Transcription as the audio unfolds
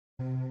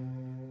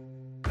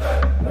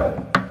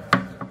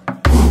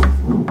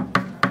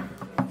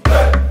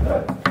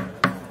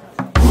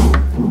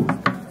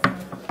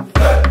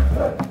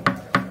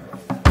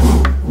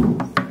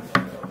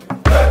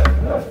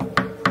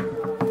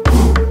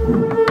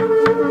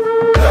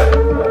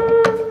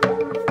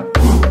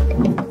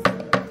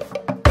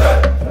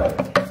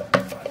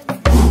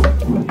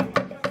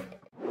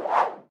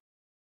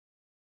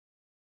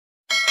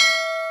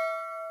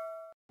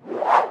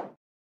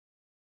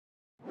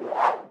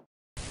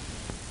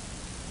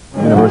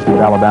University of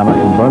Alabama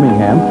in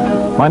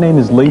Birmingham. My name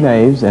is Lee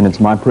Naves, and it's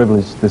my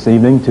privilege this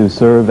evening to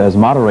serve as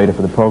moderator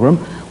for the program.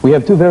 We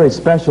have two very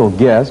special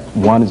guests.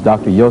 One is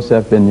Dr.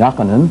 Yosef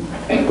Ben-Jochannan,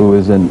 who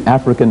is an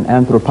African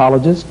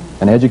anthropologist,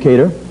 an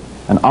educator,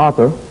 an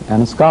author,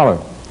 and a scholar.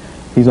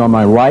 He's on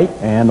my right,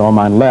 and on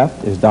my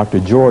left is Dr.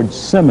 George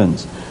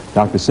Simmonds.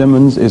 Dr.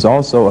 Simmonds is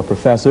also a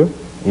professor.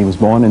 He was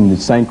born in the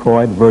St.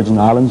 Croix, Virgin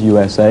Islands,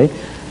 USA.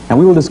 And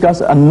we will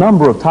discuss a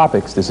number of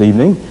topics this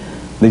evening.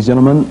 These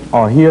gentlemen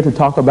are here to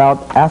talk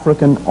about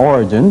African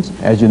origins.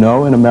 As you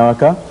know, in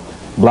America,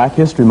 Black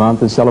History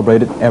Month is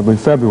celebrated every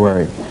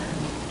February.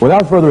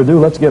 Without further ado,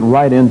 let's get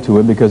right into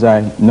it, because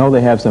I know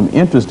they have some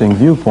interesting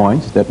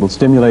viewpoints that will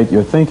stimulate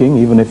your thinking,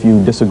 even if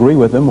you disagree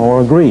with them or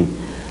agree.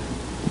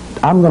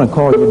 I'm going to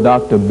call you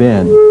Dr.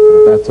 Ben,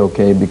 if that's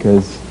okay,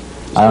 because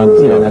I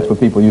understand that's what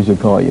people usually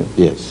call you.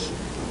 Yes.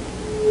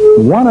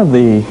 One of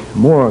the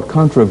more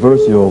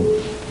controversial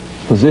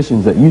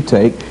positions that you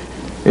take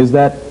is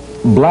that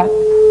Black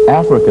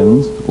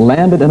Africans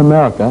landed in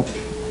America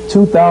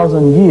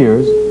 2,000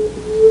 years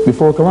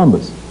before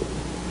Columbus.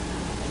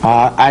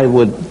 I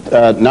would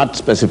not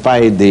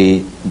specify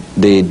the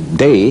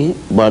day,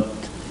 but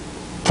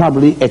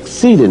probably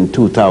exceeding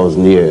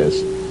 2,000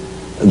 years.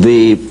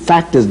 The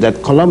fact is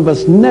that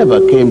Columbus never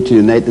came to the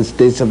United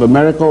States of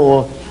America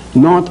or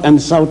North and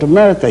South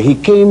America. He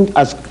came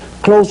as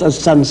close as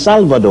San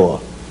Salvador.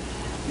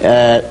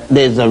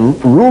 There's a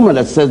rumor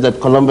that says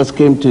that Columbus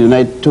came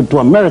to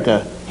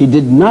America. He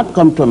did not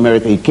come to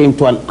America. He came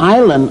to an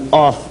island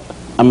of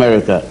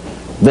America.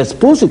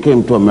 Vespucci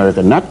came to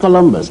America, not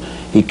Columbus.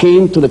 He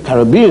came to the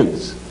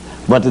Caribbeans.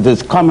 But it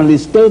is commonly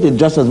stated,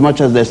 just as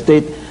much as they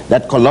state,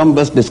 that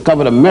Columbus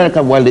discovered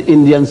America while the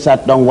Indians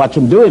sat down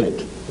watching him doing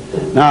it.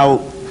 Now,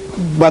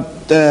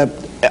 but the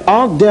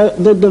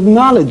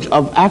knowledge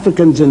of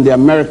Africans in the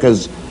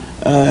Americas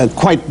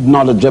quite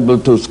knowledgeable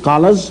to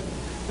scholars.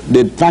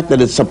 The fact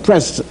that it's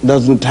suppressed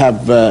doesn't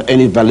have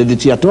any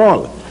validity at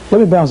all. Let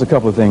me bounce a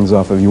couple of things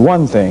off of you.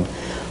 One thing,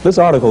 this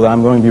article that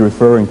I'm going to be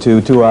referring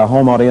to our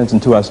home audience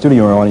and to our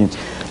studio audience,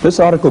 this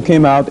article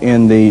came out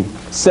in the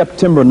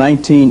September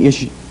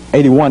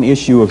 1981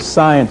 issue of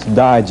Science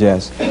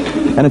Digest,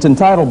 and it's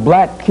entitled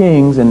Black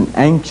Kings in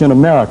Ancient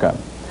America.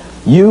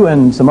 You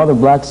and some other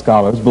black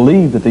scholars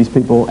believe that these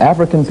people,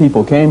 African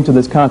people, came to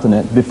this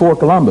continent before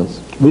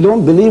Columbus. We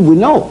don't believe, we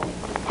know.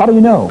 How do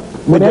you know?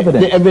 What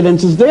evidence? The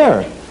evidence is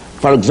there.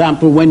 For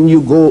example, when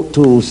you go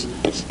to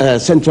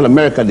Central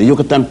America, the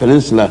Yucatan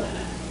Peninsula,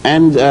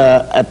 and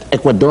at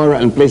Ecuador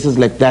and places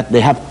like that,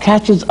 they have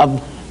caches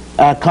of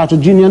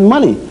Carthaginian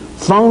money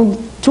found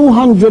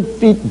 200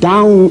 feet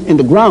down in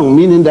the ground,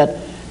 meaning that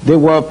there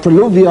were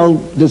pluvial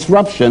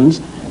disruptions,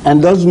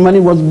 and those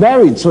money was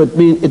buried. So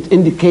it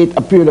indicates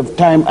a period of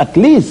time, at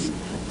least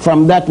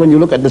from that. When you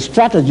look at the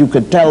stratas, you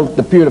could tell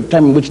the period of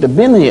time in which they've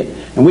been here.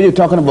 And when you're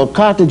talking about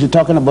Carthage, you're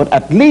talking about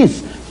at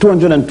least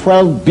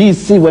 212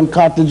 BC, when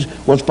Carthage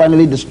was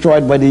finally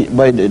destroyed by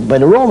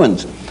the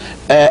Romans.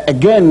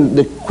 Again,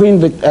 the Queen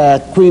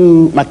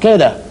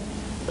Makeda,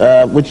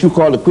 which you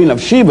call the Queen of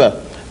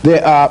Sheba,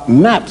 there are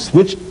maps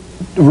which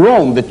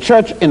Rome, the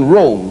church in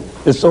Rome,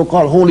 the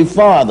so-called Holy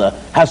Father,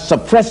 has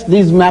suppressed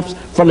these maps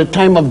from the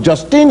time of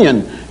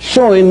Justinian,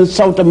 showing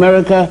South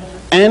America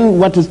and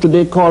what is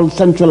today called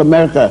Central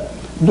America.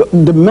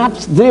 The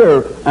maps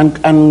there,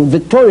 and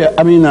Victoria,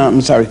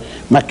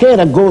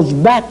 Makeda goes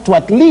back to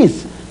at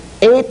least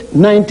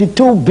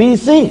 892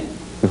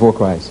 BC. Before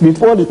Christ.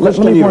 Before the Let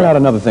me point out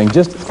another thing,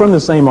 just from the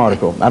same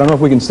article. I don't know if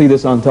we can see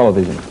this on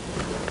television,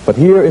 but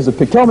here is a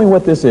picture. Tell me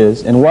what this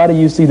is, and why do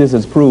you see this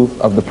as proof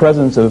of the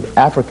presence of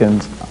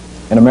Africans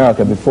in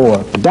America before?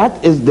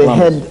 That is the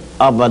head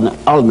of an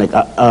Olmec,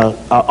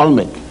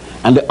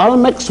 and the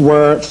Olmecs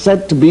were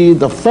said to be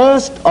the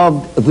first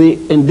of the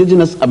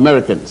indigenous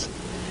Americans.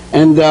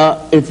 And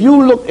if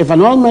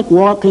an Olmec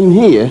walked in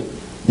here,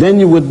 then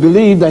you would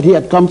believe that he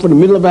had come from the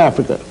middle of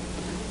Africa.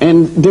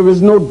 And there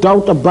is no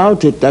doubt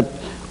about it that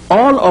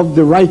all of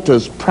the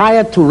writers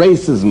prior to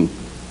racism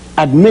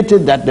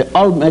admitted that the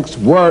Olmecs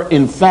were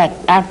in fact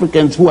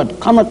Africans who had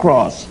come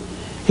across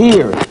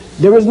here.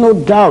 There is no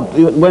doubt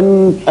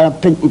when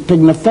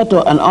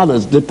Pigafetta and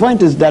others, the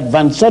point is that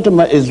Van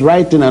Sertima is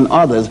writing and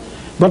others,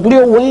 but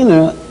Leo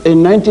Weiner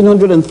in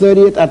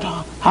 1938 at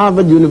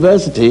Harvard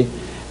University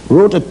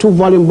wrote a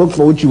 2-volume book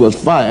for which he was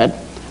fired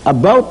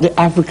about the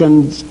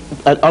Africans,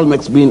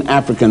 Olmecs being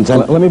Africans.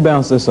 And let me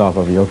bounce this off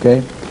of you,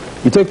 okay?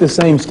 You take the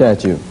same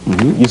statue.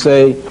 You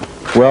say,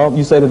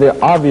 you say that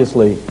they're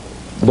obviously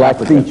black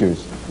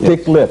features,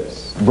 thick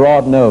lips,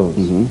 broad nose.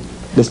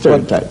 The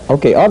stereotype. But,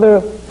 okay,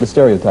 the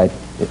stereotype.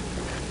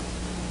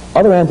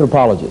 Other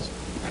anthropologists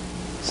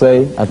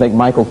say, I think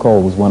Michael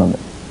Cole was one of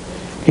them,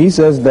 he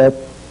says that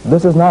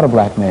this is not a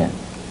black man.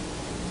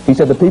 He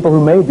said the people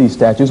who made these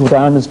statues, which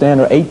I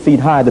understand are 8 feet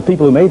high, the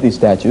people who made these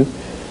statues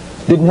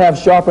didn't have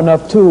sharp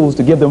enough tools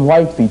to give them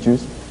white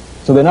features,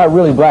 so they're not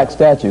really black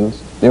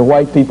statues. They're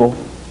white people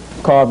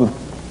carved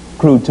with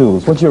crude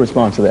tools. What's your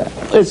response to that?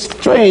 It's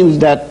strange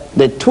that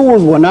the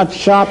tools were not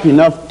sharp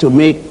enough to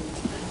make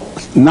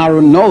narrow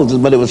noses,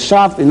 but it was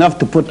sharp enough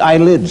to put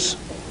eyelids.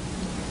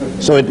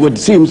 So it would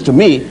seem to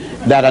me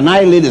that an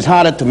eyelid is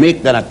harder to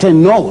make than a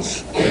thin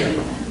nose.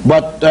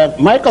 But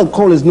Michael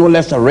Cole is no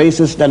less a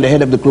racist than the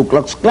head of the Ku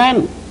Klux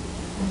Klan.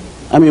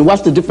 I mean,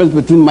 what's the difference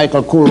between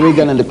Michael Cole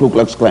Reagan and the Ku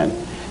Klux Klan?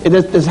 It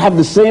have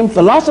the same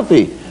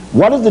philosophy.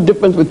 What is the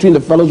difference between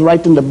the fellows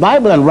writing the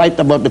Bible and write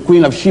about the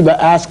Queen of Sheba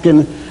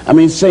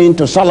saying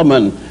to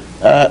Solomon,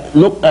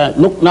 look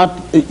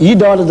not, ye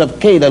daughters of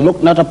Kedar,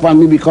 look not upon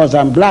me because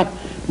I'm black.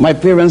 My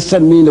parents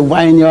sent me in the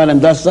vineyard and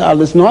that's all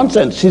this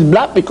nonsense. She's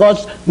black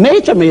because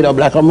nature made her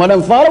black. Her mother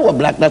and father were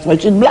black. That's why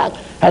she's black.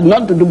 Had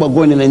nothing to do with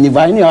going in any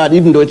vineyard,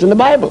 even though it's in the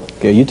Bible.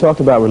 Okay, you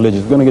talked about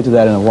religion. We're going to get to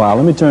that in a while.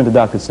 Let me turn to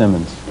Dr.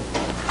 Simmonds.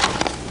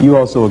 You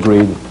also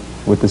agreed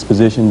with this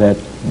position that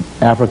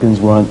Africans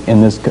were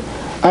in this...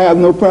 I have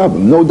no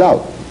problem, no doubt.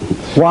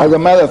 Why? As a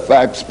matter of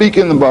fact,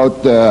 speaking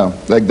about,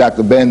 like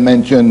Dr. Ben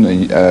mentioned,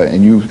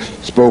 and you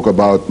spoke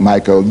about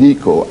Michael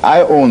Deco,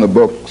 I own a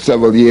book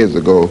several years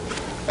ago,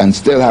 and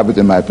still have it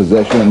in my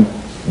possession,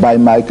 by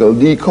Michael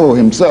Deco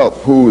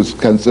himself, who is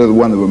considered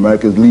one of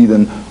America's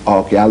leading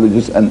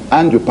archaeologists and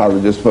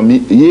anthropologists from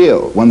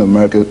Yale, one of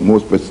America's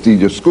most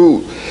prestigious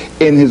schools.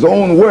 In his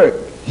own work,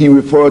 he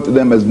referred to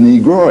them as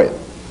Negroid.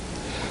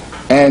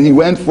 And he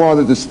went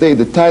further to state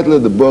the title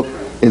of the book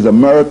is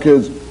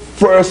America's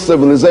First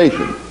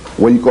Civilization,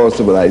 what you call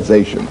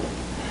civilization.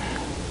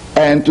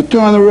 And to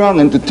turn around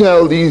and to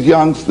tell these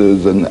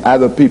youngsters and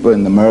other people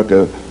in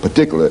America in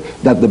particular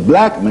that the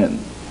black men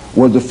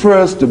was the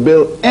first to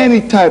build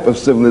any type of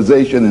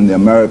civilization in the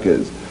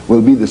Americas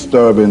will be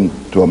disturbing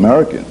to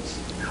Americans.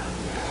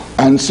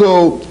 And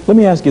so... Let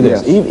me ask you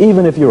this. Yes.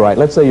 Even if you're right,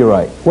 let's say you're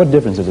right, what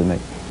difference does it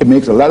make? It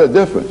makes a lot of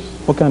difference.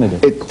 What kind of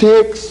difference? It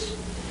takes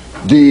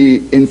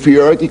the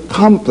inferiority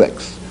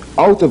complex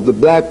out of the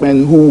black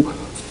man who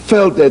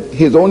felt that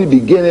his only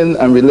beginning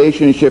and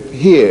relationship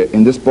here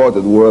in this part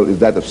of the world is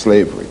that of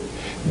slavery.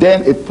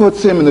 Then it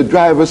puts him in the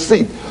driver's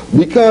seat.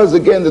 Because,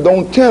 again, they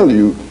don't tell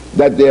you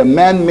that there are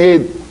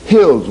man-made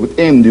hills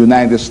within the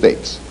United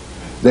States.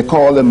 They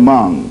call them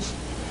mounds.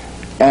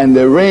 And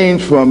they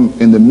range from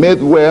in the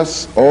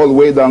Midwest all the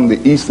way down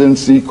the eastern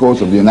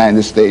seacoast of the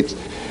United States.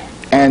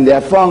 And they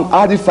have found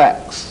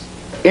artifacts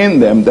in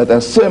them that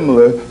are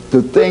similar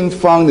to things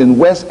found in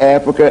West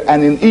Africa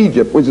and in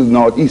Egypt, which is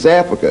Northeast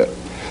Africa,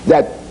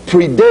 that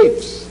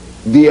predates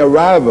the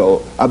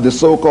arrival of the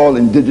so-called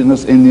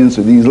indigenous Indians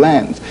to these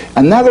lands.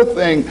 Another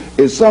thing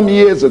is, some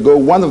years ago,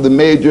 one of the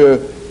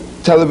major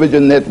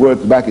television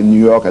networks back in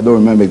New York, I don't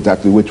remember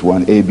exactly which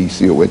one,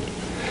 ABC or which,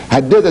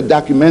 had did a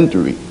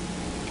documentary,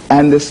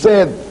 and they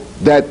said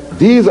that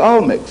these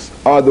Olmecs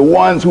are the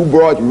ones who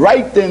brought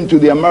right into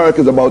the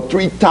Americas about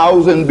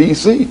 3000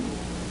 BC.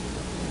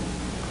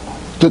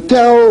 To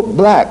tell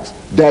blacks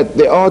that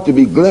they ought to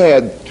be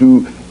glad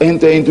to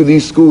enter into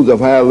these schools of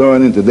higher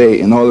learning today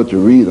in order to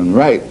read and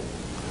write,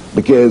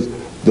 because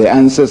their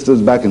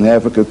ancestors back in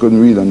Africa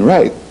couldn't read and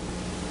write.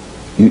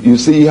 You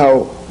see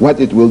what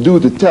it will do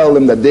to tell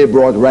them that they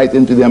brought right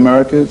into the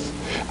Americas?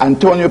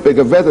 Antonio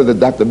Pigafetta, that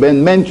Dr.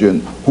 Ben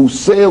mentioned, who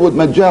sailed with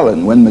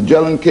Magellan when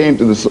Magellan came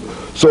to the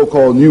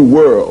so-called New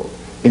World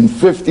in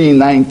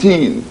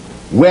 1519,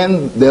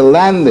 when they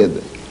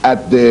landed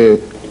at the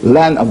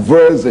land of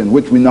Verzin,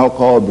 which we now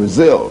call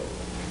Brazil,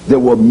 they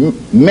were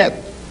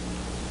met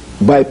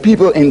by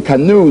people in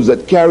canoes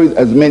that carried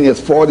as many as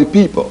 40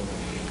 people.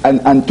 And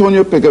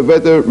Antonio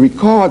Pigafetta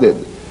recorded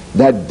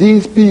that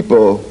these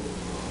people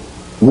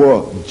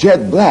were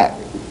jet black.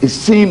 It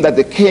seemed that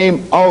they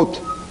came out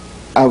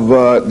of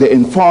the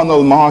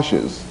infernal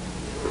marshes.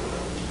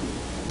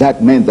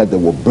 That meant that they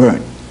were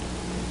burned.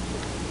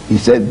 He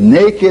said,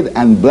 naked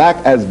and black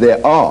as they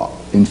are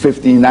in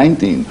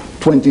 1519,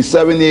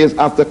 27 years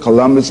after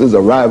Columbus's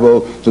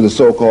arrival to the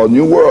so-called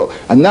New World.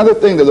 Another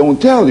thing they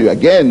don't tell you,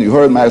 again, you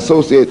heard my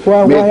associate...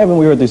 Well, why haven't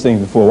we heard these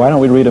things before? Why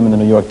don't we read them in the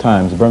New York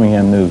Times, the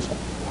Birmingham News?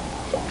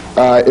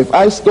 If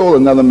I stole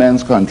another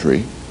man's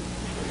country,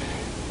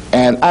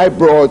 and I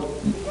brought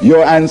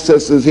your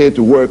ancestors here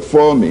to work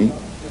for me,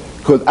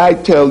 could I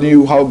tell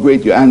you how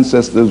great your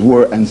ancestors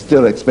were and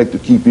still expect to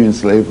keep you in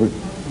slavery?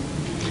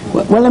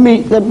 Well, let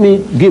me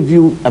give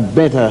you a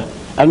better,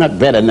 not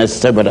better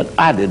necessarily, but an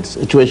added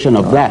situation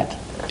of that.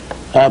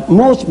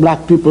 Most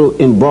black people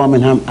in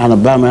Birmingham,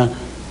 Alabama,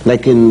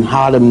 like in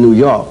Harlem, New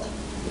York,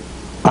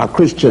 are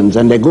Christians,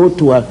 and they go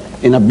to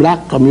in a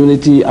black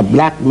community, a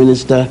black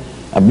minister,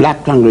 a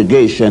black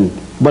congregation,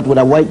 but with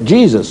a white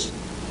Jesus,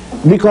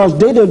 because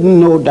they didn't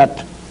know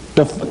that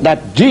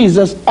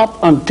Jesus, up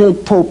until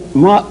Pope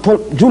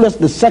Julius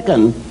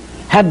II,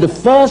 had the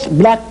first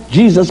black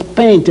Jesus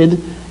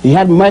painted. He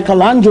had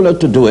Michelangelo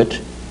to do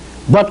it.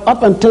 But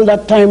up until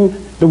that time,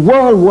 the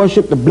world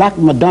worshipped the Black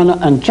Madonna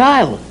and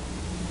Child.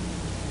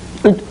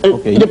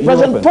 The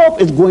present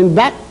Pope is going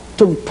back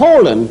to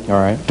Poland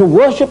to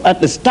worship at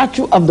the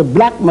statue of the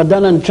Black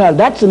Madonna and Child.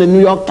 That's in the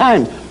New York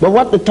Times. But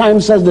what the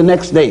Times says the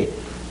next day,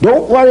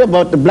 don't worry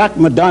about the Black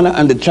Madonna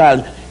and the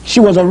Child. She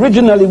was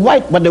originally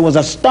white, but there was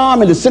a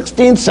storm in the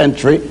 16th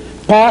century,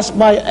 passed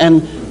by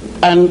and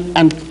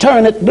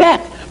turned it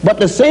black. But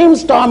the same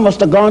storm must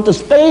have gone to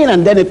Spain,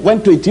 and then it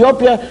went to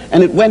Ethiopia,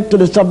 and it went to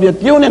the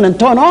Soviet Union and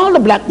turned all the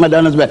Black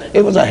Madonnas black.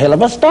 It was a hell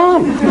of a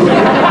storm.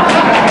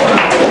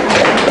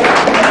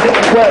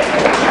 Well,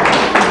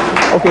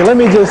 okay,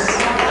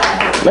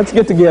 let's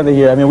get together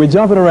here. I mean, we're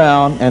jumping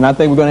around, and I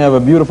think we're going to have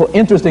a beautiful,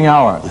 interesting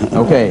hour,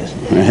 okay?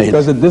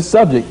 Because this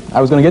subject, I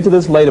was going to get to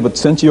this later, but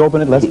since you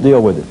opened it, let's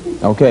deal with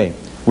it, okay?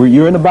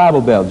 You're in the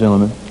Bible Belt,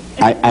 gentlemen.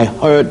 I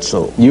heard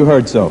so. You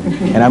heard so.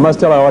 And I must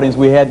tell our audience,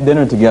 we had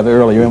dinner together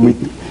earlier, and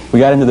we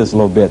got into this a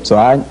little bit, so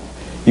you're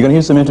going to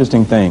hear some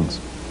interesting things.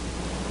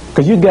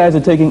 Because you guys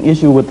are taking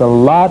issue with a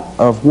lot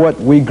of what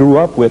we grew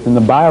up with in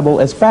the Bible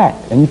as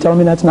fact, and you telling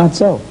me that's not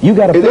so. You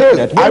got to It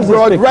is. I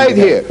brought it right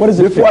here. What is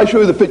it? Before I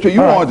show you the picture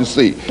you wanted to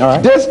see.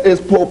 This is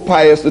Pope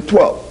Pius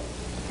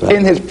XII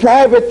in his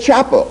private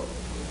chapel,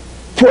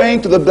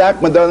 praying to the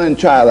Black Madonna and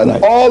Child,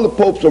 and all the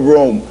popes of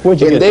Rome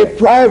in their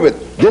private,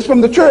 just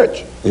from the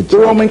church, the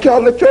Roman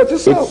Catholic Church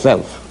itself.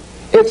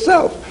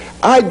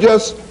 I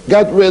just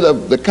got rid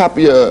of the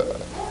copy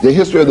of the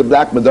history of the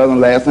Black Madonna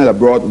last night. I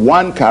brought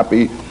one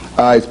copy.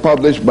 It's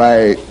published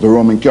by the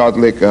Roman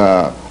Catholic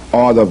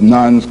order of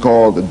nuns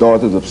called the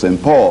Daughters of St.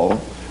 Paul,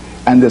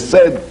 and they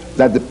said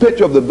that the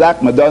picture of the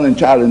Black Madonna and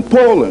Child in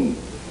Poland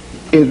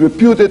is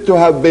reputed to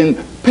have been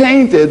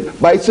painted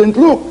by St.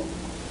 Luke.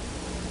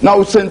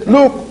 Now, St.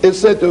 Luke is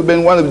said to have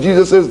been one of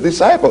Jesus'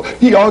 disciples.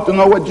 He ought to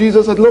know what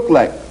Jesus had looked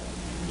like.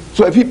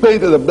 So if he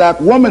painted a black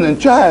woman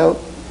and child,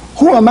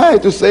 who am I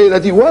to say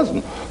that he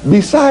wasn't?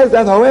 Besides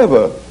that,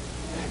 however,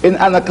 in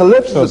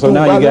Anacalypsis... So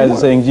now you guys are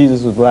saying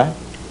Jesus was black?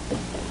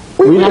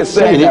 We're not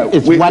saying it.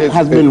 It's what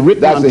has been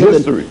written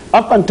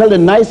up until the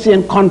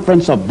Nicene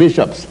Conference of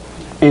Bishops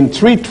in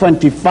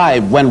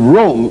 325, when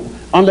Rome,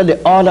 under the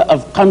order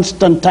of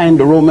Constantine,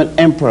 the Roman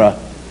emperor,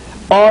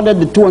 ordered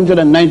the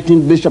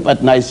 219 bishops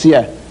at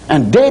Nicaea,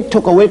 and they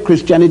took away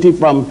Christianity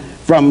from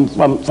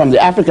the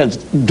Africans.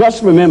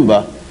 Just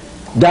remember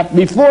that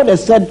before they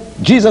said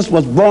Jesus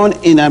was born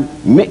in a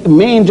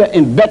manger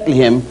in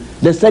Bethlehem,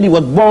 they said he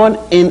was born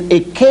in a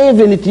cave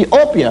in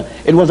Ethiopia.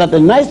 It was at the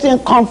Nicene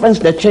Conference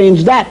that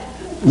changed that.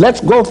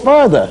 Let's go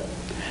further.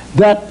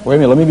 Wait a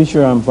minute, let me be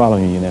sure I'm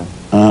following you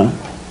now.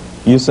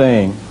 You're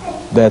saying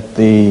that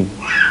the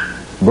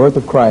birth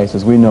of Christ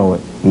as we know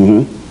it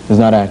is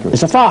not accurate.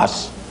 It's a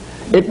farce.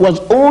 It was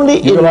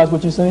only... You realize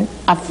what you're saying?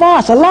 A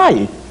farce, a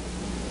lie.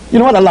 You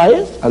know what a lie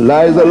is? A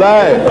lie is a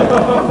lie.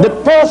 The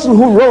person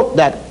who wrote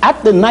that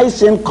at the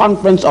Nicene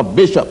Conference of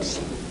Bishops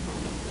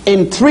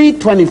in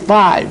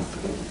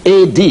 325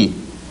 AD,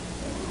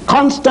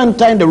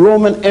 Constantine, the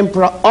Roman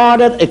emperor,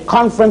 ordered a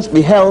conference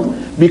be held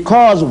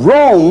because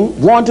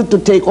Rome wanted to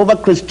take over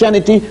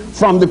Christianity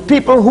from the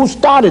people who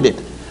started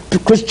it.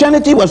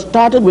 Christianity was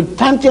started with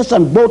Pantius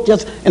and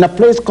Boetius in a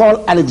place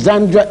called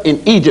Alexandria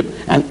in Egypt.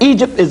 And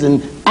Egypt is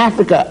in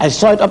Africa. I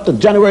saw it up to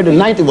January the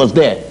 9th, it was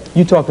there.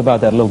 You talked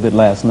about that a little bit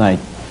last night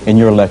in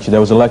your lecture. There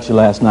was a lecture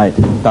last night,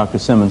 Dr.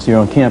 Simmonds, here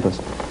on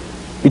campus.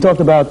 You talked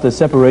about the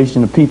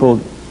separation of people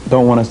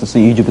don't want us to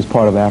see Egypt as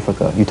part of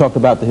Africa. You talked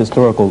about the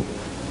historical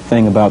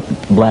thing about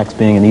blacks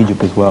being in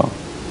Egypt as well.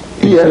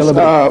 Yes,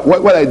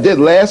 what I did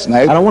last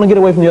night... I don't want to get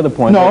away from the other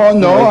point.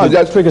 I'm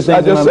just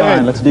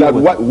saying that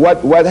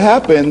what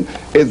happened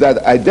is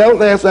that I dealt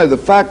last night the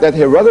fact that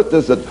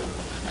Herodotus,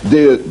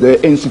 the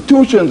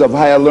institutions of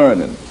higher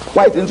learning,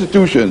 white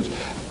institutions,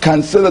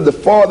 considered the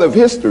father of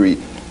history.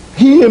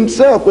 He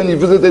himself, when he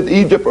visited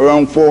Egypt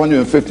around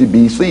 450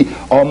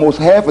 BC, almost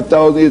half a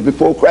thousand years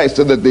before Christ,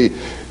 said that the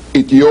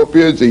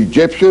Ethiopians, the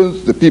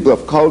Egyptians, the people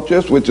of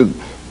cultures, which is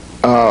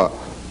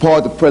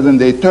part of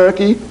present-day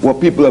Turkey, were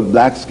people of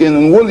black skin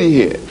and woolly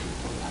hair.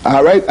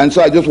 All right? And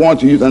so I just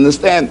want you to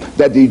understand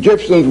that the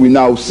Egyptians we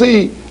now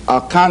see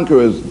are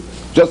conquerors,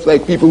 just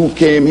like people who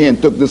came here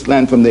and took this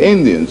land from the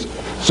Indians,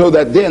 so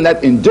that they're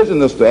not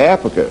indigenous to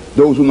Africa,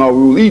 those who now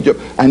rule Egypt.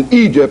 And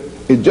Egypt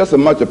is just as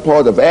much a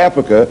part of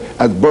Africa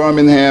as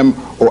Birmingham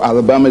or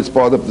Alabama is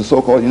part of the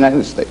so-called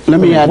United States. Let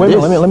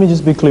me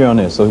just be clear on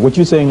this. So what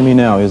you're saying to me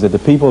now is that the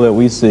people that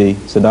we see,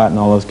 Sadat and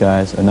all those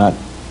guys, are not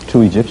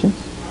true Egyptians?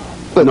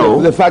 But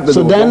no. The fact that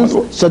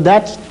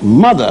Sadat's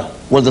mother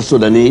was a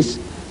Sudanese,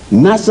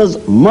 Nasser's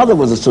mother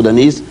was a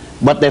Sudanese,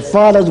 but their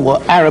fathers were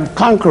Arab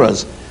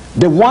conquerors.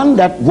 The one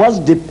that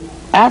was the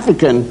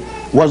African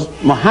was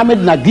Mohammed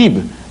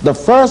Naguib, the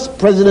first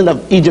president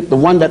of Egypt, the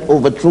one that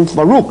overthrew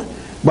Farouk.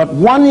 But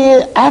 1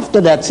 year after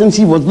that, since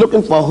he was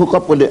looking for a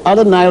hookup with the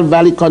other Nile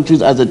Valley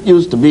countries as it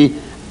used to be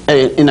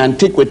in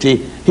antiquity,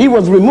 he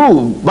was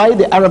removed by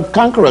the Arab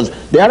conquerors.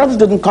 The Arabs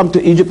didn't come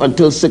to Egypt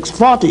until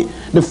 640.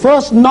 The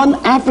first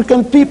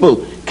non-African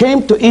people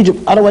came to Egypt,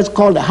 otherwise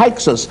called the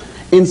Hyksos,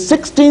 in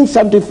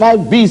 1675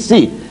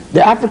 BC.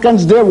 The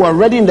Africans there were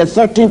already in the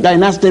 13th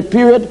dynasty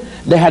period.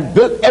 They had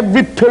built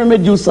every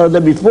pyramid you saw there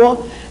before.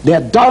 They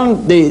had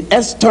done the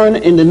S-turn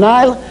in the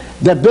Nile.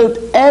 They built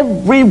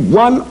every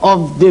one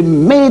of the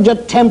major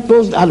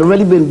temples that had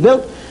already been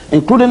built,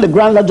 including the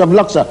Grand Lodge of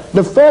Luxor.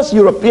 The first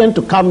European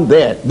to come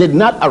there did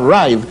not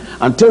arrive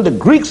until the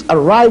Greeks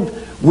arrived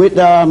with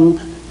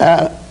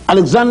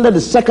Alexander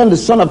II, the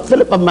son of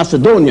Philip of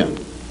Macedonia.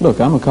 Look,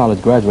 I'm a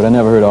college graduate. I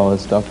never heard all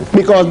this stuff before.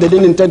 Because they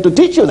didn't intend to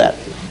teach you that.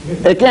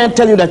 They can't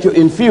tell you that you're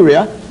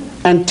inferior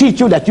and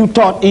teach you that you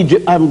taught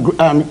Egypt,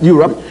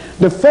 Europe.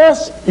 The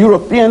first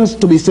Europeans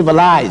to be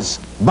civilized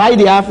by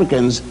the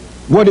Africans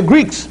were the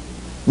Greeks.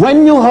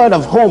 When you heard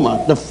of Homer,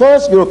 the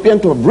first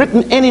European to have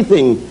written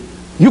anything,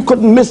 you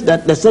couldn't miss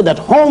that. They said that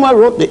Homer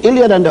wrote the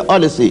Iliad and the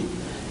Odyssey.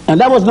 And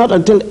that was not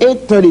until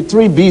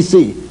 833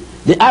 BC.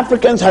 The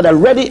Africans had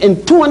already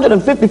in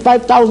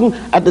 255,000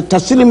 at the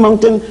Tassili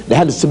Mountain. They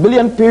had the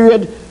Sibyllian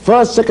period,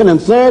 first, second,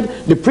 and third,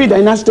 the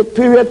pre-dynastic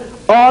period,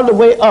 all the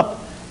way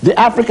up. The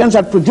Africans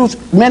had produced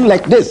men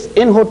like this,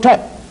 Imhotep,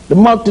 the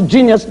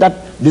multi-genius that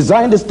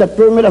designed the step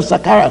pyramid of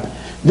Saqqara.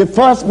 The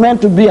first man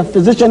to be a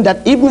physician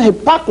that even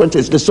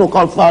Hippocrates, the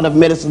so-called father of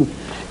medicine,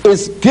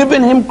 is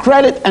giving him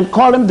credit and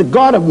call him the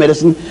god of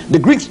medicine. The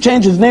Greeks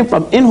changed his name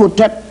from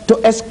Imhotep to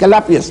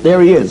Aesculapius.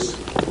 There he is.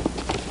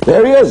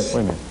 There he is.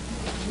 Wait a minute.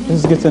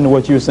 This gets into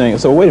what you were saying.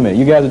 So wait a minute.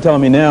 You guys are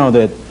telling me now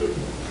that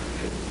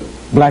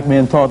black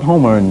men taught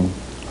Homer and...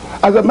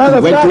 As a matter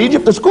of went fact, to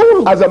Egypt to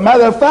school. As a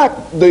matter of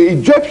fact, the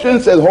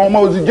Egyptians said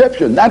Homer was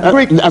Egyptian, not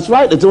Greek. That's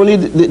right. It's only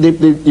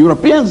the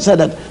Europeans said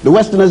that. The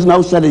Westerners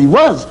now said that he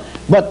was.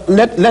 But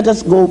let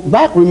us go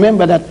back.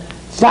 Remember that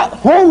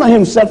Homer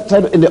himself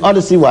said in the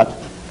Odyssey what?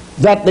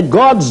 That the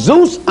gods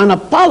Zeus and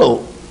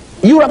Apollo,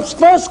 Europe's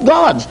first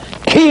gods,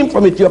 came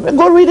from Ethiopia.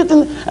 Go read it.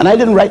 And I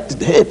didn't write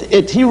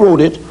it. He wrote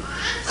it.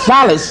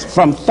 Thales,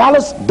 from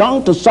Thales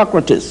down to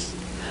Socrates.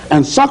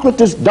 And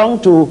Socrates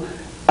down to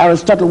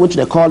Aristotle, which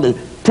they call the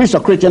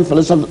pre-Socratian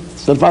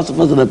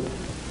philosophers and the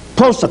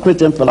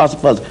post-Socratian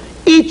philosophers.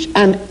 Each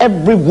and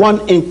every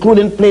one,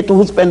 including Plato,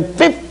 who spent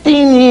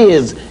 15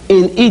 years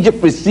in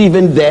Egypt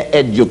receiving their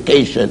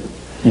education.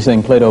 You're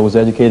saying Plato was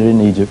educated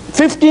in Egypt?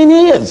 15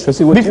 years.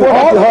 See, before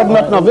that, you heard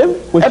nothing of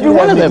him. Every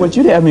one of them. What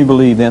you'd have me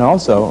believe then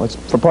also,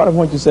 for part of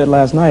what you said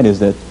last night, is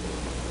that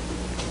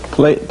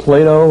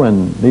Plato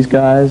and these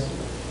guys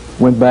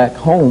went back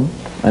home,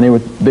 and they were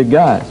big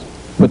guys.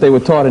 But they were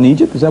taught in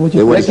Egypt? Is that what you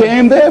said? They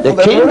came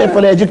there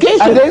for their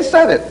education. And they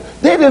said it.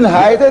 They didn't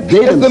hide it.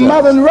 It's the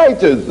modern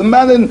writers, the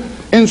modern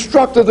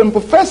instructors and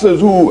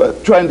professors who are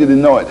trying to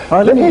deny it.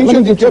 Right,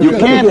 you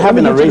can't have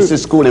in a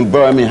racist school in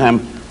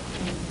Birmingham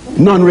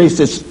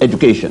non-racist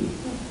education.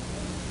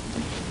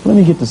 Let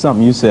me get to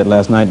something you said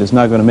last night that's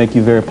not going to make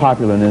you very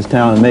popular in this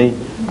town and may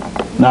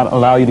not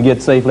allow you to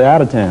get safely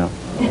out of town.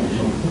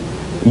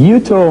 You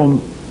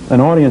told an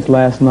audience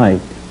last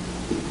night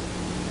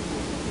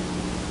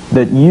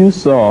that you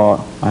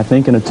saw, I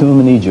think, in a tomb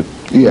in Egypt.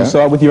 Yeah. You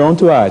saw it with your own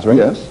two eyes, right?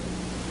 Yes.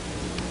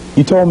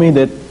 You told me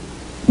that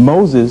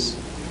Moses,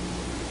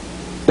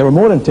 there were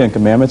more than 10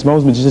 commandments.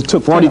 Moses just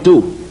took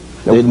 42.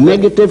 The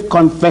negative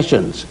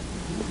confessions.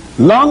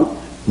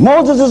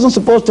 Moses isn't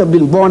supposed to have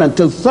been born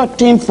until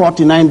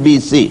 1349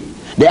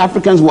 BC. The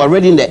Africans were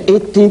already in the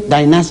 18th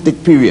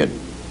dynastic period.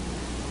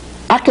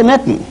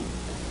 Akhenaten,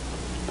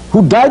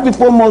 who died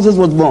before Moses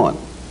was born,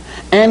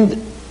 and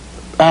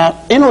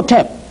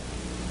Imhotep,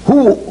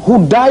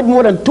 who died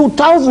more than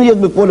 2,000 years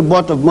before the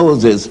birth of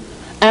Moses,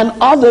 and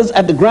others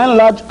at the Grand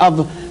Lodge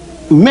of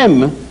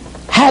Mem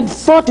had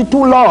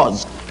 42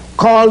 laws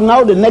called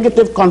now the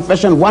negative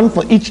confession, one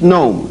for each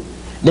nome.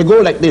 They go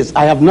like this: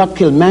 I have not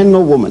killed man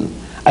nor woman.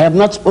 I have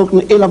not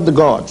spoken ill of the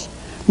gods.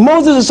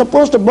 Moses is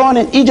supposed to be born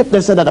in Egypt,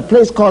 they said, at a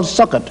place called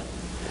Sukkot.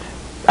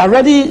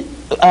 Already,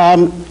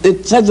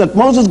 it says that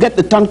Moses get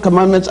the 10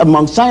 commandments of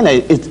Mount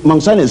Sinai.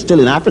 Mount Sinai is still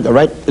in Africa,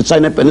 right? The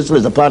Sinai Peninsula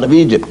is a part of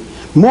Egypt.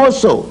 More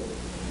so,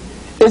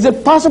 is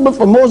it possible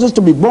for Moses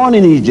to be born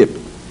in Egypt,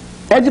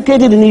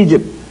 educated in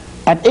Egypt?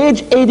 At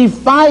age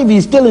 85,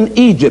 he's still in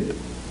Egypt,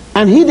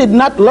 and he did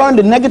not learn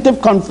the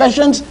negative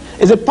confessions.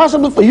 Is it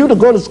possible for you to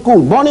go to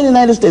school, born in the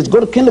United States, go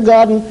to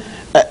kindergarten,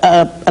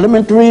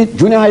 elementary,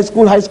 junior high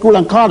school,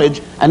 and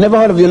college, and never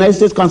heard of the United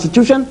States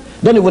Constitution?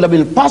 Then it would have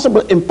been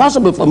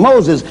impossible for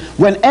Moses,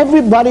 when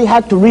everybody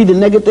had to read the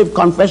negative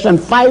confession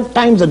 5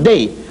 times a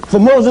day, for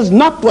Moses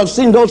not to have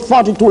seen those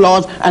 42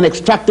 laws and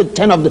extracted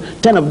 10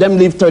 of them,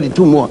 leave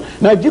 32 more.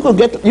 Now, if you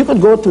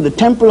could go to the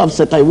temple of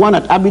Setaiwan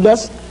at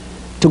Abydos,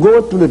 to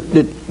go to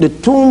the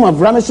tomb of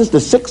Ramesses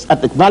VI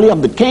at the Valley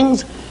of the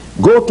Kings,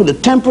 go to the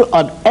temple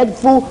of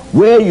Edfu,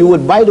 where you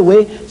would, by the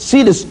way,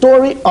 see the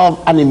story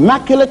of an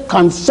immaculate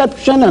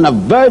conception and a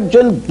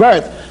virgin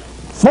birth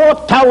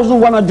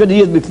 4,100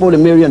 years before the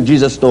Mary and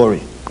Jesus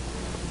story.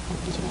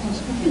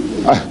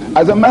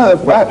 As a matter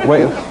of fact,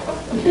 wait.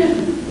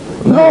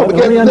 No,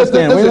 let me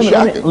understand.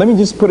 Let me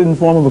just put it in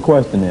form of a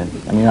question then.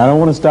 I mean, I don't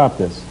want to stop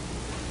this,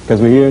 because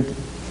we're here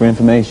for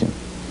information.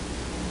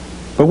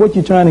 But what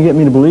you're trying to get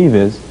me to believe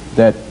is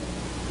that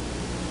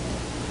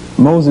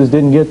Moses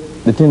didn't get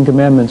the Ten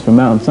Commandments from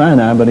Mount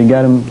Sinai, but he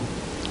got them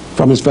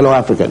from his fellow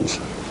Africans.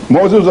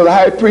 Moses was the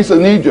high priest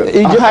in Egypt,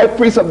 a high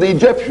priest of the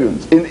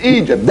Egyptians in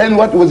Egypt. Then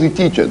what was he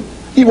teaching?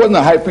 He wasn't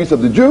a high priest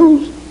of the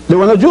Jews. They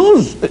were no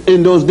Jews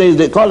in those days.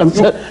 They called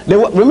themselves.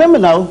 Remember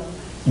now,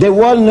 there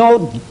was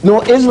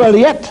no Israel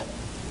yet.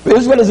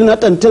 Israel is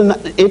not until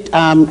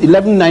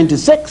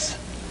 1196.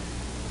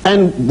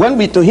 And when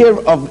we to hear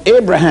of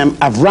Abraham,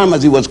 Avram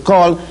as he was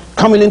called,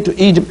 coming into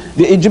Egypt,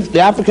 the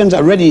Africans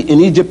already in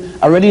Egypt,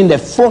 already in their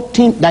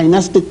 14th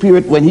dynastic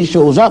period when he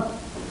shows up.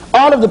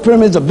 All of the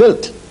pyramids are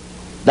built.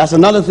 That's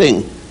another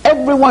thing.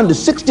 Every one, the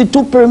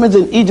 62 pyramids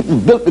in Egypt were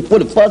built before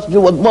the first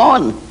Jew was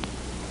born.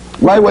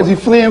 Why was he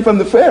fleeing from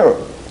the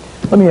Pharaoh?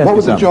 Let me ask what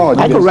was the charge?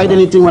 I could write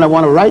anything when I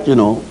want to write, you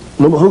know.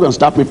 Who's going to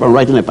stop me from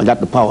writing if I got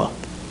the power?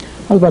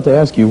 I was about to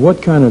ask you,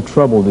 what kind of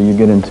trouble do you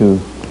get into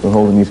for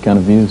holding these kind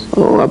of views?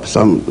 Oh,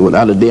 the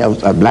other day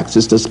a black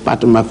sister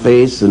spat in my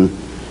face, and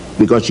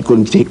because she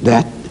couldn't take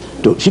that.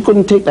 She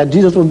couldn't take that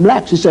Jesus was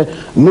black. She said,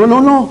 no, no,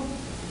 no.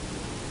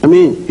 I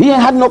mean, he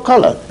had no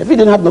color. If he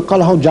didn't have no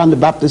color, how John the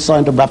Baptist saw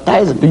him to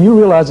baptize him? Do you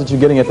realize that you're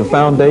getting at the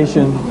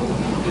foundation,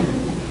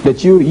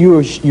 that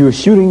you're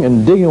shooting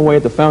and digging away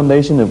at the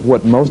foundation of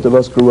what most of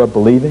us grew up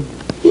believing?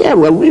 Yeah,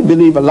 well, we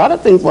believe a lot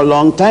of things for a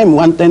long time.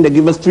 One thing, they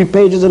give us 3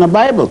 pages in the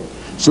Bible.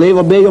 Slave,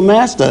 obey your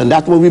master. And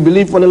that's what we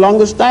believed for the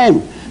longest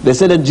time. They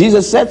said that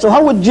Jesus said, so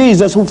how would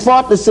Jesus, who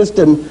fought the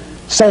system,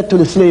 say to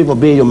the slave,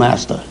 obey your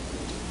master?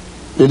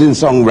 It didn't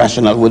sound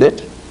rational, would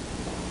it?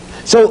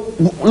 So,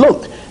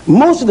 look,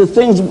 most of the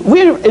things,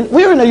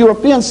 we're in a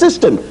European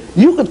system.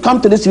 You could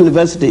come to this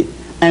university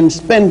and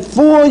spend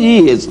 4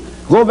 years,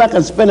 go back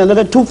and spend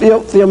another 2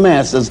 for your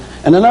masters,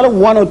 and another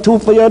 1 or 2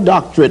 for your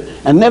doctorate,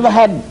 and never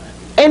had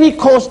any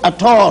course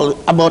at all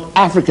about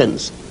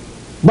Africans.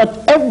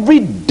 But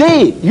every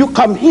day you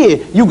come here,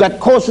 you got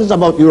courses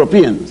about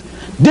Europeans.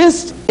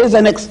 This is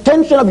an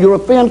extension of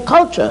European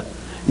culture,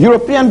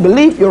 European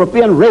belief,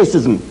 European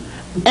racism.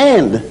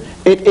 And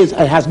it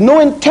has no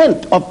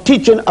intent of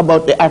teaching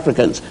about the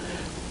Africans.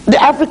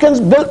 The Africans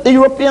built the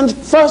Europeans'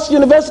 first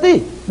university,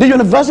 the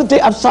University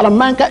of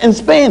Salamanca in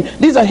Spain.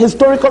 These are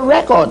historical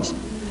records.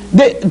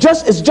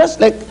 It's just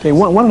like... Okay,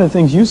 one of the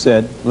things you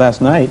said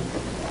last night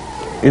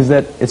is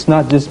that it's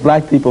not just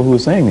black people who are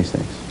saying these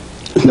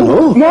things.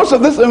 No. Most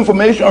of this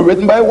information are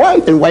written by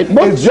whites. In white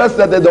books. It's just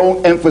that they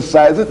don't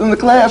emphasize it in the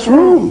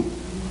classroom.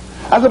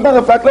 As a matter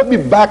of fact, let me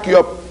back you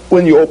up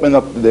when you open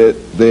up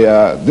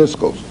the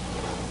discourse.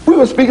 We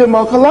were speaking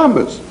about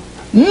Columbus.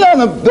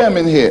 None of them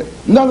in here,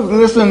 none of the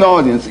listening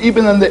audience,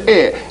 even in the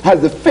air,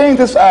 has the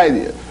faintest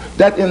idea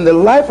that in the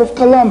life of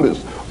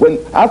Columbus, when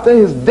after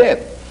his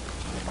death,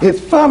 his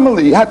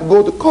family had to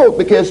go to court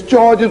because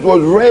charges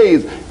was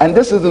raised, and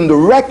this is in the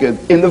record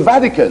in the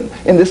Vatican,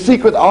 in the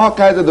secret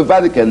archives of the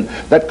Vatican,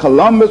 that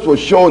Columbus was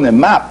shown a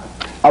map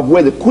of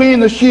where the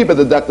Queen of Sheba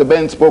that Dr.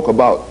 Ben spoke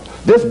about,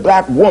 this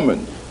black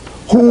woman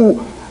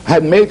who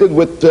had mated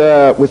with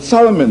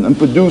Solomon and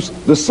produced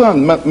the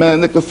son,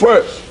 Menelik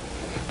I,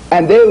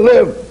 and they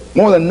lived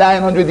more than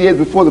 900 years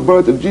before the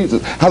birth of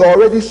Jesus, had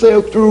already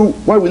sailed through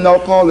what we now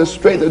call the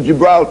Strait of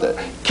Gibraltar,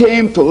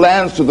 came to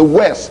lands to the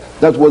west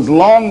that was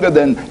longer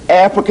than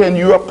Africa and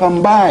Europe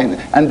combined.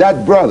 And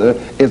that, brother,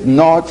 is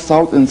North,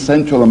 South, and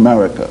Central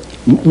America.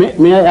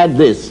 May I add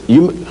this?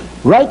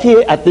 Right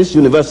here at this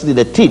university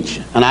they teach,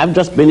 and I've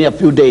just been here a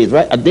few days,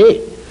 right? A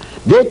day.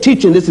 They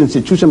teach in this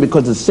institution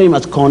because it's the same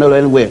as Cornell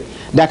anywhere,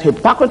 that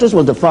Hippocrates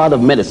was the father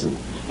of medicine.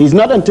 He's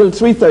not until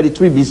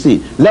 333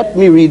 BC. Let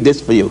me read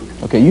this for you.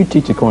 Okay, you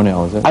teach at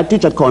Cornell, is that? I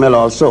teach at Cornell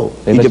also.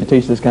 They let you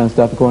teach this kind of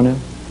stuff at Cornell?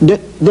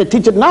 They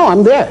teach it now,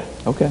 I'm there.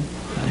 Okay.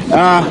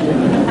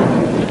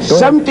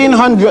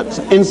 1700,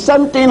 in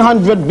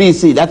 1700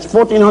 BC, that's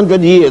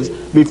 1400 years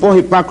before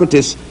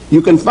Hippocrates,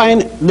 you can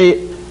find the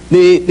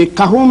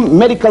Kahum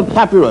medical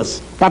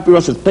papyrus.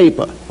 Papyrus is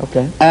paper.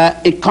 Okay.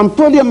 A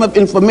compendium of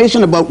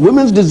information about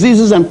women's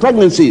diseases and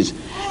pregnancies.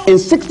 In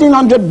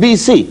 1600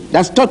 BC,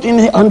 that's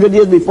 1300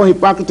 years before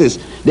Hippocrates,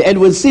 the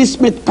Edward C.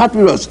 Smith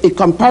Papyrus, a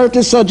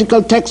comparative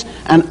surgical text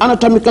and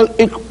anatomical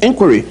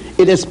inquiry.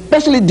 It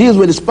especially deals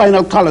with the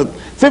spinal column.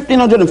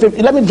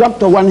 1550, let me jump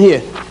to one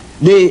here.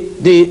 The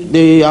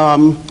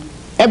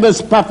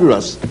Ebers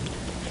Papyrus.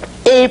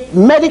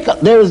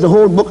 There is the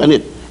whole book on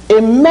it. A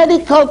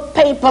medical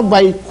paper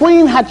by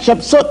Queen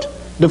Hatshepsut,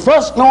 the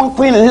first known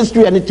queen in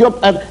history, an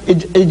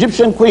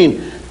Egyptian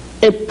queen.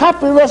 A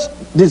papyrus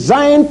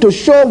designed to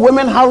show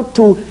women how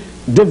to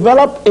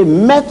develop a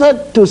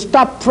method to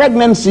stop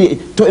pregnancy,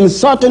 to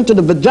insert into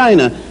the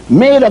vagina,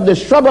 made of the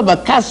shrub of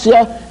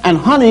acacia and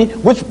honey,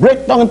 which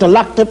break down into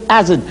lactic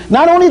acid.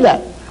 Not only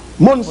that,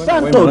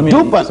 Monsanto,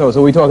 DuPont. So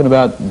we're talking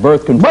about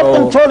birth control. Birth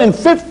control in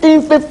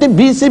 1550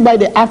 BC by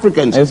the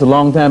Africans. It's a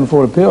long time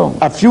before the pill.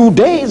 A few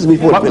days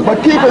before the pill.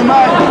 But keep in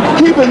mind,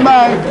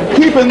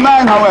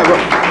 however,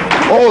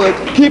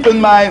 keep in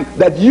mind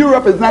that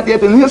Europe is not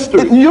yet in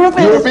history.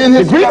 European history.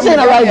 The Greeks ain't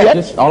arrived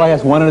yet. All I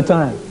ask one at a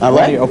time. All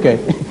right. Okay.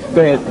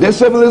 Go ahead. The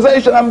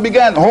civilization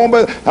began.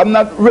 Homer have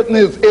not written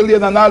his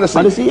Iliad and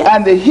Odyssey. Yeah.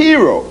 And the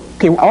hero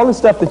Okay, all the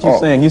stuff that you're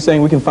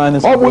saying we can find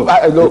this. Oh, well,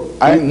 look,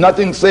 I ain't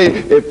nothing say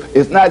if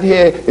it's not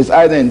here, it's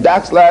either in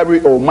Doc's library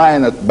or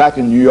mine back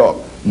in New York.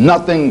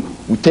 Nothing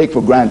we take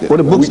for granted. What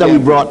the books that we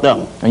brought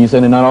down? And you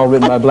said they're not all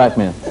written by black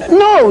men?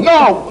 No.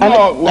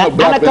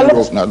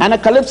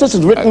 Anacalypsis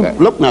is written,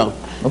 look now.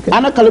 Okay.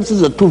 Anacalypsis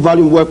is a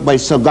 2-volume work by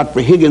Sir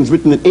Godfrey Higgins,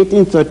 written in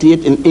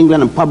 1838 in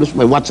England and published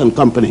by Watson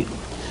Company.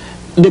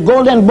 The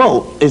Golden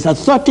Bow is a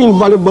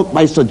 13-volume book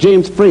by Sir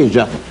James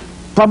Fraser,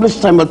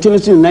 published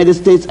simultaneously in the United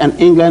States and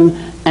England,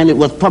 and it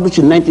was published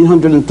in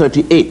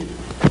 1938.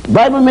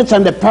 Bible Myths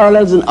and the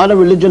Parallels in Other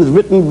Religions,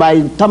 written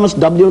by Thomas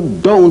W.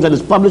 Downes, and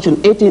is published in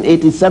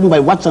 1887 by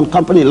Watson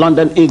Company in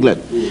London,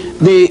 England.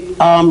 The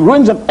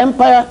Ruins of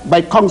Empire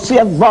by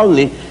Comsier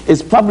Volney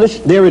is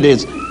published, there it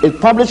is. It's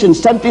published in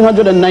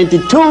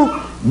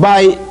 1792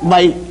 by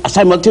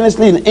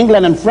simultaneously in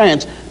England and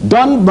France,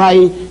 done by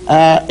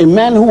a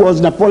man who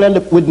was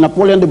with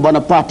Napoleon de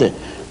Bonaparte.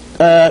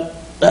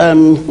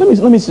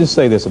 Let me just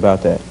say this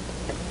about that.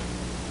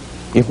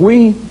 If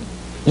we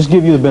just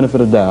give you the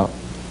benefit of doubt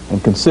and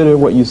consider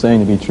what you're saying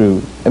to be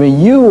true, I mean,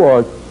 you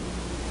are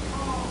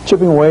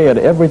chipping away at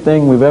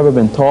everything we've ever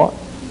been taught,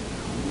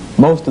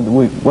 most of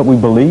what we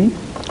believe.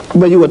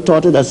 But you were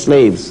taught it as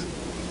slaves.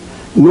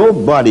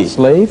 Nobody.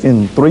 Slave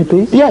in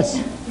 3-piece?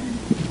 Yes.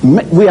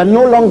 We are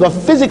no longer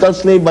physical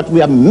slaves, but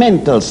we are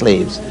mental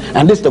slaves.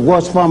 And this is the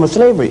worst form of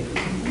slavery.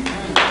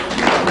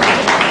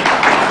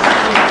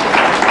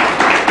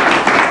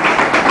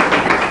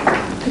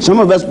 Some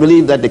of us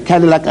believe that the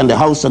Cadillac and the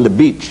house on the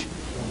beach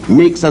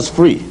makes us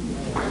free.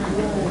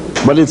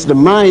 But it's the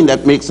mind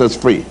that makes us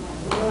free.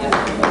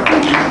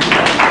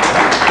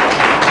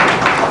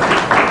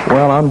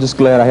 Well, I'm just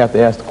glad I have to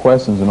ask the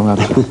questions and don't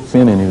have to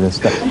defend any of this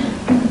stuff.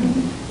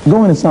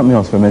 Go into something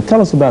else for a minute.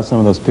 Tell us about some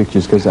of those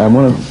pictures, because I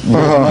want to get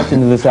as much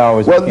into this hour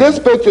as well, this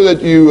picture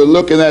that you are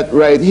looking at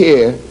right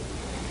here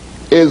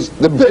is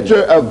the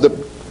picture of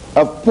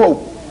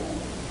Pope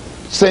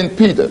St.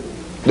 Peter,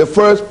 the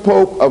first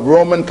Pope of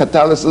Roman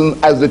Catholicism,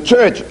 as the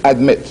church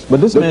admits. But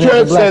this man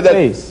has a black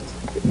face.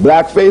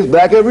 Black face,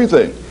 black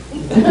everything.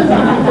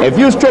 If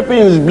you strip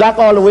him, he's black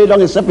all the way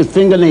down except his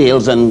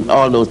fingernails and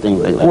all those things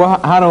like that. Well,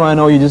 how do I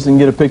know you just didn't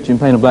get a picture and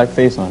paint a black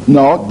face on it?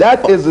 No,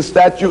 that is the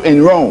statue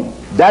in Rome.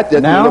 That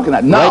you're looking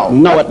at now. Right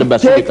now at the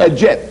Basilica. Take a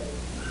jet.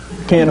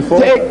 Can't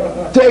afford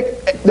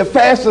Take the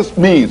fastest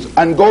means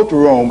and go to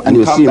Rome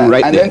and come back,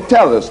 right, and then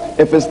tell us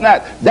if it's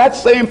not. That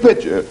same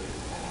picture,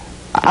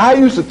 I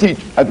used to teach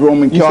at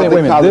Roman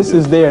Catholic colleges.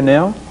 This is there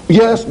now?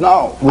 Yes,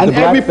 now. And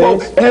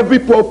every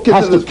pope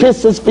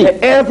kisses his feet.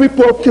 Every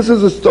pope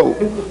kisses his toe.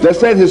 They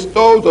said his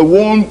toes are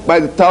worn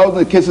by the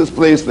thousand kisses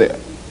placed there.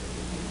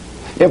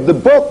 If the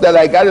book that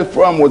I got it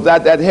from was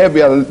not that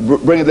heavy, I'll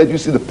bring it, let you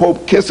see the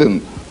Pope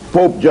kissing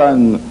Pope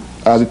John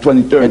the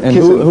 23rd. And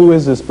who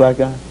is this black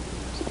guy?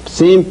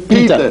 St.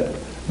 Peter.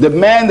 The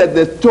man that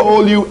they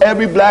told you,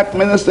 every black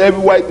minister,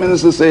 every white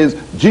minister says,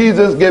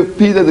 Jesus gave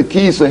Peter the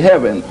keys to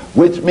heaven,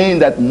 which means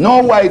that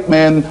no white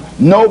man,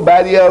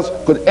 nobody else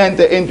could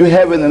enter into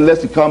heaven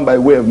unless he come by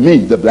way of me,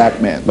 the black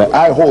man. But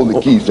I hold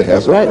the keys to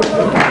heaven. That's right.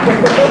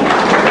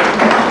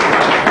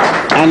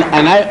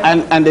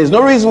 And there's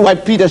no reason why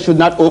Peter should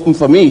not open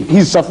for me.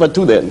 He suffered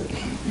too then.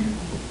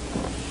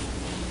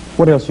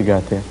 What else you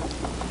got there?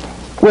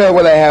 Well,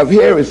 what I have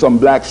here is some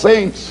black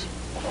saints.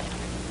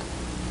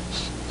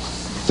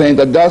 St.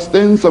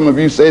 Augustine, some of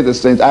you say the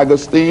St.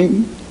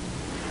 Augustine,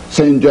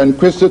 St. John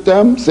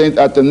Chrysostom, St.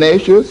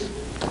 Athanasius,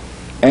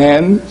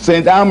 and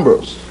St.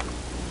 Ambrose.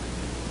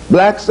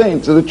 Black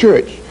saints of the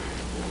church.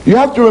 You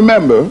have to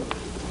remember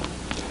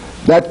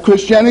that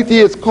Christianity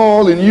is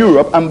called in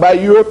Europe and by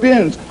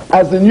Europeans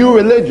as the new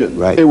religion.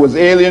 Right. It was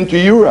alien to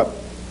Europe.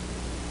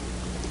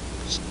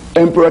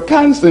 Emperor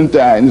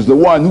Constantine is the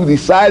one who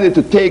decided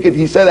to take it.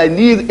 He said, I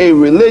need a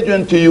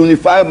religion to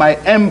unify my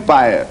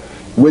empire.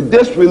 With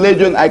this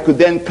religion, I could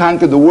then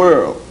conquer the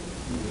world.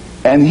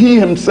 And he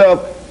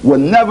himself was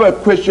never a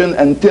Christian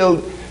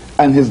until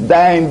on his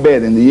dying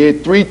bed in the year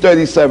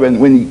 337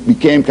 when he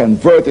became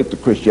converted to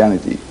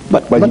Christianity.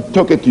 But he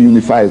took it to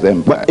unify his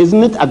empire. But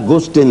isn't it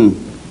Augustine,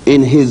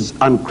 in his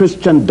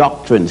unchristian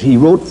doctrines, he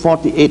wrote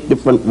 48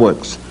 different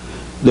works.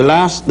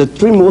 The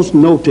three most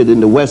noted in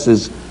the West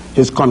is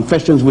his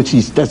Confessions, which he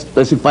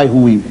specified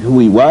who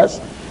he was,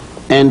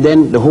 and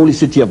then the Holy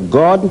City of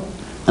God,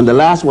 and the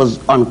last was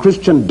on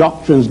Christian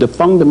doctrines, the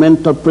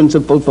fundamental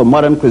principle for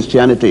modern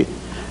Christianity.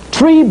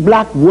 3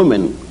 black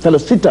women,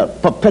 Felicita,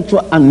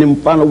 Perpetua, and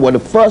Nymphana, were the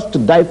first to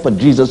die for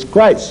Jesus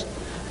Christ.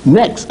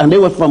 Next, and they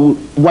were from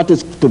what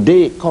is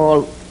today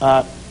called...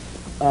 how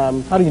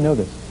do you know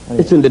this?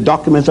 It's in the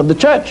documents of the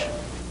church.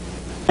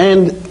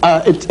 And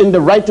it's in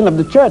the writing of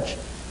the church.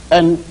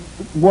 And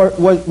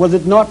was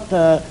it not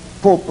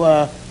Pope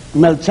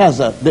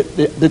Melchizedek,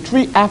 the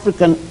 3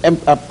 African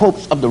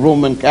popes of the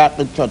Roman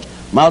Catholic Church,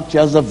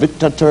 Melchizedek,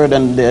 Victor III,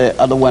 and the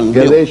other one,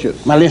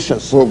 Galatius.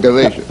 Pope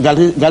Galatius.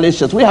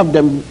 Galatius. We have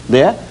them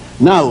there.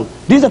 Now,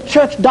 these are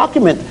church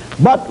documents.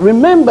 But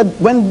remember,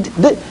 when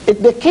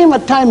there came a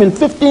time in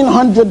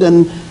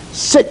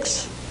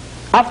 1506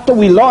 After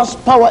we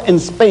lost power in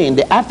Spain,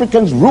 the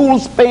Africans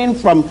ruled Spain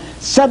from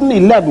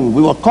 711.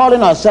 We were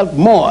calling ourselves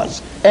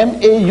Moors,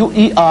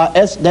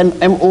 M-A-U-E-R-S, then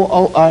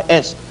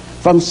M-O-O-R-S.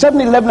 From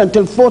 711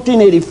 until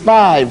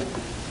 1485,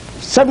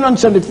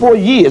 774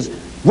 years,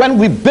 when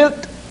we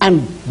built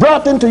and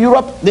brought into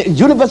Europe the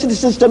university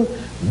system,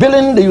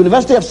 building the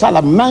University of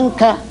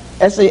Salamanca,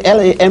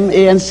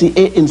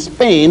 S-A-L-A-M-A-N-C-A in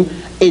Spain,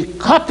 a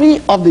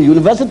copy of the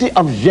University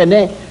of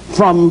Genet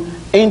from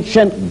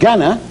ancient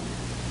Ghana,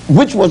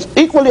 which was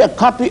equally a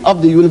copy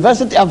of the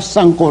University of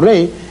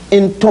Sankore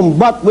in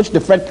Tombouctou, which the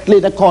French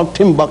later called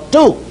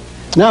Timbuktu.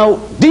 Now,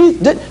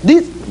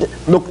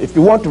 look, if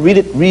you want to read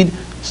it, read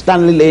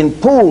Stanley Lane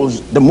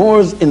Poole's The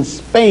Moors in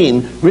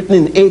Spain, written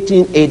in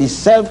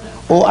 1887,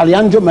 or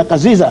Alejandro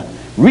Macaziza.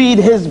 Read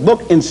his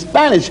book in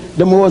Spanish,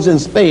 The Moors in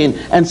Spain,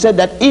 and said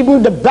that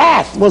even the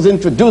bath was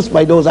introduced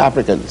by those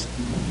Africans.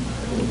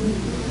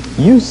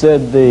 You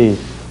said the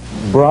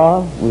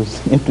bra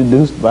was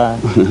introduced by...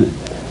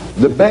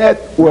 The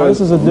bath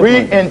was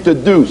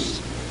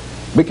reintroduced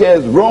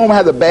because Rome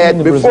had a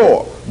bath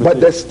before,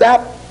 but they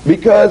stopped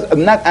because of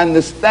not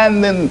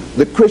understanding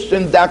the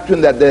Christian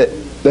doctrine that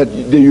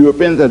the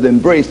Europeans had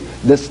embraced.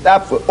 They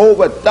stopped for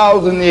over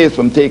 1,000 years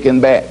from taking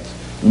baths.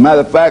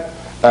 Matter of fact,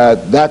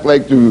 Doc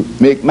like to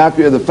make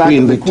mockery of the fact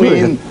that the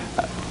Queen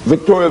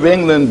Victoria of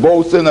England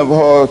boasting of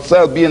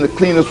herself being the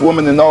cleanest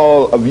woman in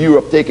all of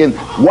Europe, taking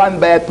 1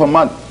 bath per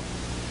month.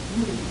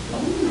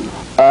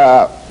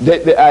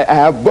 I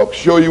have books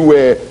show you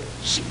where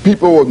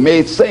people were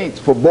made saints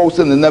for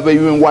boasting and never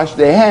even washed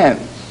their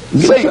hands.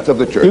 Saints of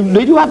the church.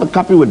 Did you have a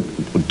copy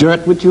with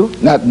dirt with you?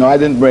 No, I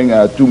didn't bring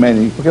too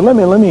many. Okay, let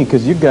me,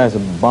 because you guys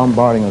are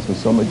bombarding us with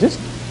so much. Just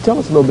tell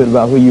us a little bit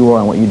about who you are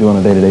and what you do on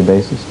a day-to-day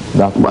basis,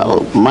 Doctor.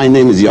 Well, my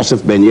name is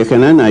Yosef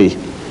Ben-Jochannan. I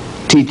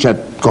teach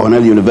at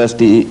Cornell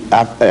University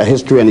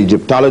History and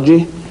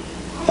Egyptology.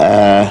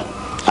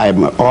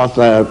 I'm an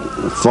author,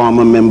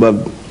 former member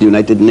of the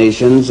United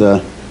Nations,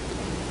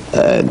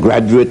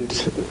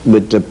 graduate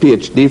with a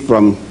PhD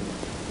from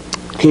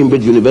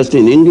Cambridge University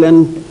in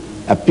England,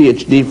 a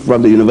PhD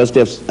from the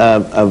University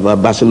of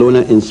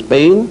Barcelona in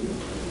Spain.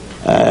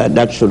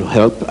 That should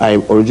help. I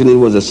originally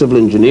was a civil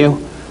engineer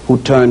who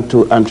turned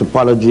to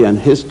anthropology and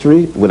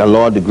history with a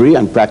law degree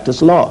and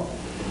practiced law.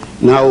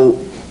 Now,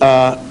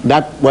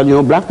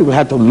 black people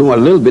had to know a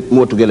little bit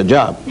more to get a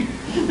job.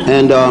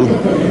 And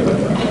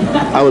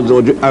I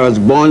was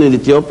born in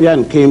Ethiopia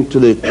and came to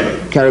the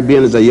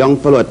Caribbean as a young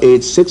fellow at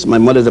age 6. My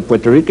mother's a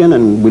Puerto Rican,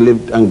 and we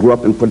lived and grew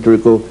up in Puerto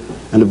Rico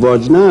and the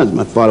Virgin Islands.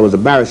 My father was a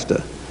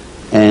barrister.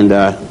 And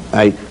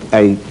I,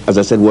 as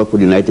I said, worked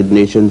with the United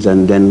Nations,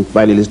 and then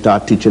finally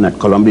started teaching at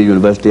Columbia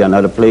University and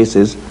other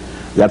places.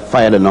 Got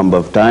fired a number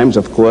of times,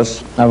 of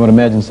course. I would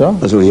imagine so.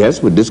 So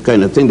yes, with this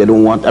kind of thing, they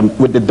don't want,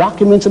 with the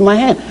documents in my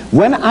hand.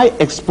 When I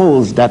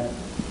exposed that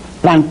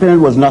Planned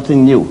Parenthood was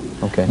nothing new,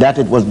 that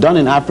it was done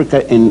in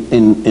Africa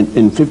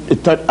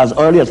as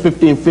early as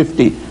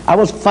 1550, I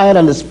was fired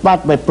on the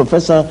spot by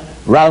Professor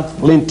Ralph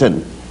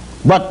Linton.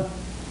 But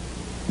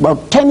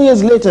about 10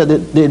 years later,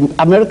 the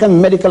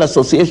American Medical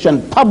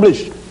Association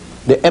published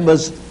the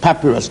Ebers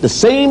Papyrus, the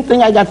same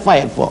thing I got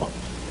fired for.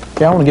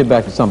 Okay, I want to get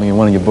back to something in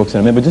one of your books in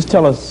a minute, but just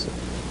tell us,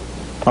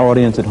 our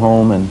audience at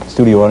home and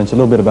studio audience, a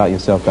little bit about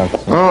yourself, Dr.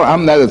 Simmonds. Oh,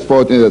 I'm not as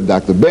fortunate as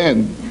Dr.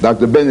 Ben.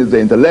 Dr. Ben is the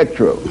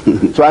intellectual,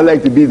 so I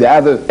like to be the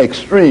other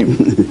extreme.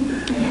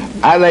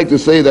 I like to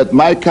say that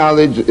my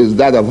college is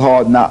that of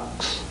hard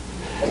knocks,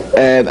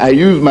 and I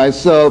use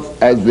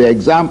myself as the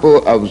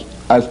example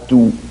as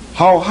to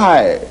how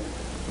high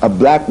a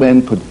black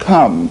man could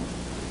come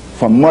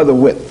from mother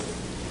wit.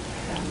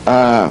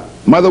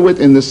 Mother wit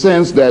in the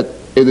sense that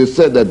it is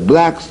said that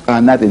blacks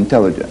are not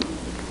intelligent.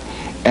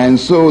 And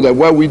so that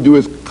what we do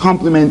is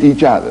complement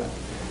each other.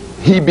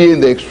 He being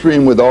the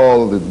extreme with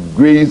all the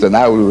degrees, and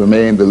I will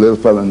remain the little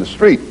fellow in the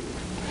street.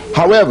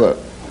 However,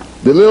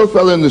 the little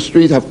fellow in the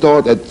street have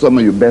taught at some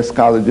of your best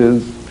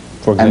colleges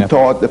and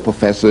taught the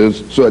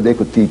professors so that they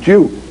could teach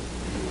you.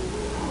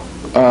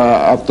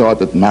 I've taught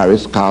at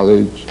Marist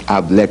College.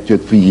 I've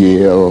lectured for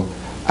Yale.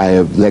 I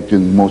have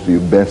lectured in most of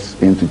your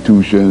best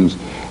institutions.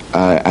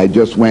 I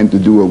just went to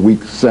do a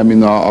week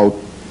seminar out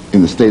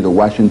in the state of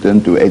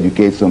Washington to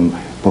educate some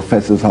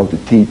professors how to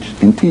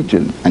teach in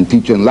teaching and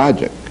teaching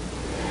logic.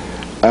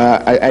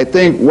 I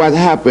think what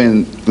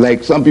happened,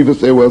 like some people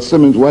say, well,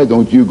 Simmonds, why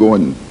don't you go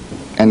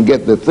and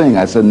get the thing?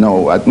 I said,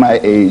 no, at my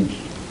age,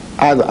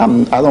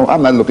 I'm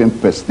not looking for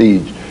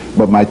prestige,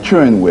 but my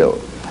children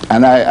will.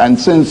 And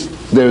since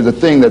there's a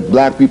thing that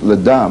black people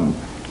are dumb,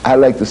 I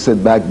like to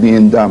sit back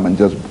being dumb and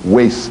just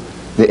waste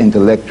the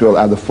intellectual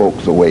other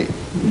folks away.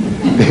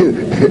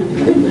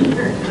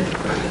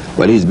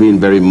 Well, he's being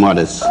very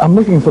modest. I'm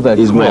looking for that.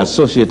 He's my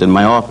associate in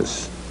my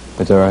office.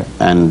 That's all right.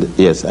 And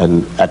yes,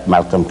 and at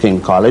Malcolm King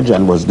College,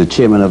 and was the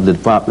chairman of the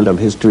Department of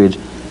History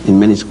in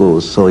many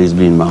schools, so he's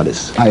being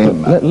modest.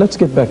 Let's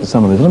get back to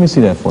some of this. Let me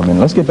see that for a minute.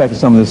 Let's get back to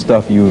some of this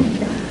stuff we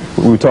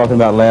were talking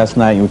about last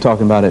night, you were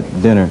talking about at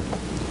dinner.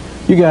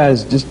 You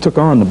guys just took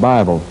on the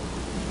Bible.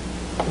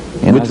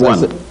 Which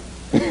one?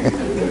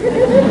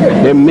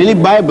 There are many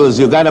Bibles.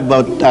 You got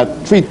about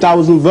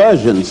 3,000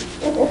 versions.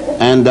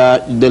 And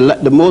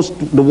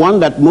the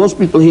one that most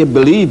people here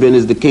believe in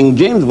is the King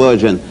James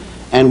Version.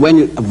 And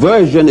when a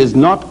version is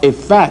not a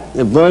fact,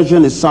 a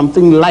version is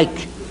something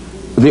like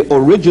the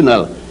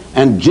original.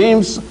 And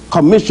James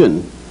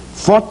commissioned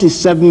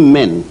 47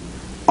 men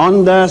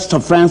under Sir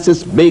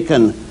Francis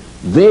Bacon.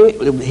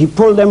 He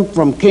pulled them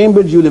from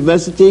Cambridge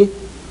University,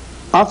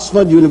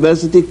 Oxford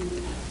University,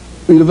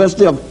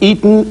 University of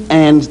Eton,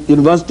 and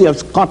University of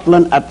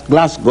Scotland at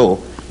Glasgow.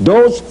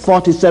 Those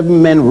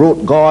 47 men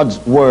wrote God's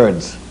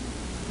words.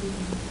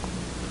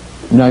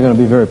 You're not going to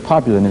be very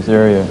popular in this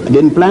area. I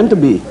didn't plan to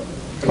be.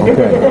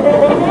 Okay.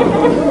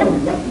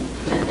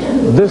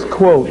 This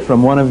quote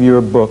from one of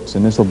your books,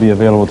 and this will be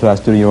available to our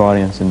studio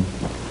audience, and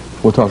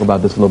we'll talk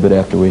about this a little bit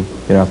after we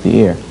get off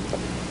the air.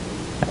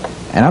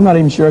 And I'm not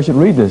even sure I should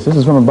read this. This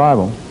is from a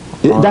Bible.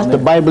 That's the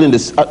Bible in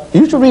this.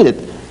 You should read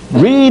it.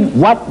 Read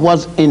what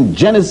was in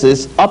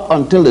Genesis up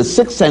until the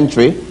 6th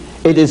century.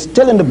 It is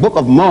still in the Book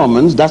of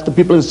Mormons. That's the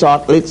people in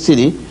Salt Lake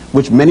City,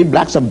 which many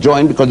blacks have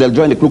joined because they'll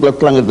join the Ku Klux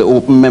Klan as the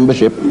open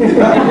membership.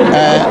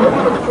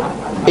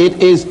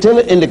 It is still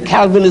in the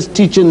Calvinist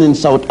teaching in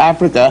South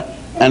Africa.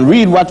 And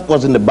read what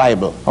was in the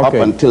Bible up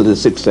until the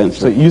 6th century.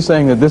 So you're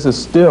saying that this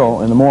is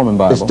still in the Mormon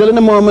Bible? It's still in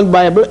the Mormon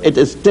Bible. It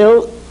is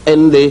still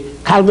in the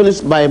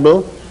Calvinist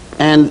Bible.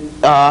 And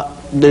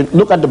they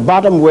look at the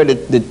bottom where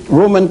the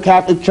Roman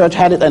Catholic Church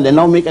had it, and they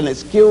now make an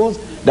excuse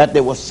that they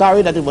were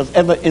sorry that it was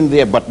ever in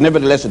there, but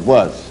nevertheless it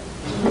was.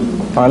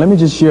 All right, let me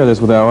just share this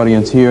with our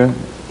audience here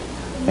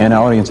and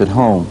our audience at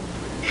home.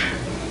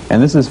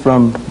 And this is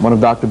from one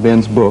of Dr.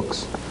 Ben's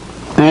books.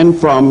 And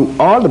from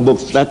all the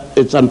books, that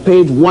it's on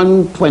page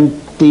 120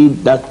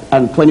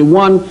 and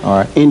 21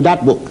 in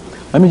that book.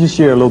 Let me just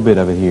share a little bit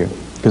of it here,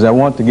 because I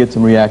want to get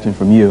some reaction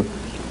from you,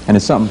 and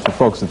it's something for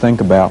folks to think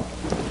about.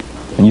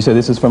 And you say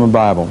this is from a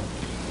Bible.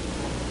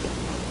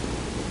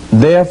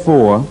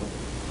 Therefore,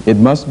 it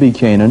must be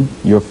Canaan,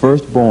 your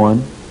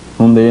firstborn,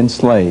 whom they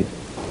enslaved.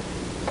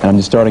 And I'm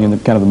just starting in the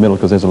kind of the middle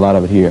because there's a lot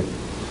of it here.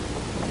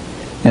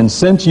 And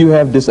since you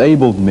have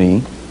disabled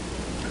me,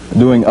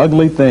 doing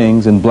ugly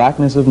things in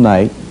blackness of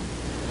night,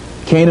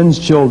 Canaan's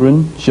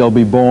children shall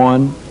be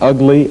born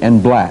ugly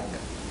and black.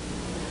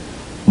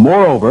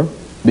 Moreover,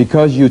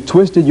 because you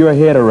twisted your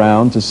head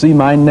around to see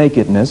my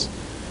nakedness,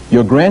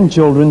 your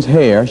grandchildren's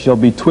hair shall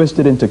be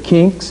twisted into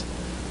kinks,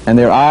 and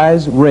their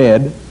eyes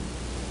red.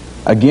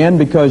 Again,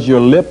 because your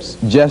lips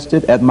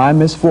jested at my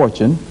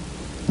misfortune,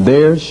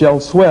 theirs shall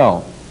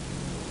swell.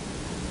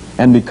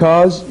 And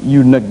because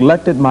you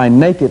neglected my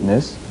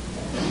nakedness,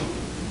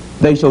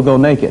 they shall go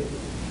naked.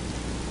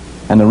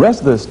 And the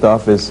rest of this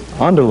stuff is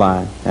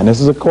underlined. And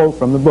this is a quote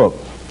from the book.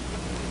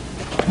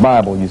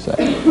 Bible, you say.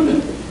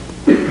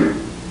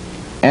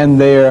 And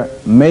their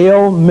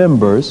male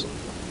members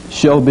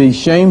shall be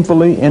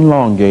shamefully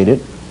elongated.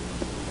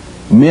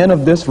 Men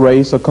of this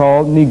race are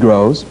called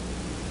Negroes.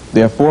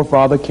 Their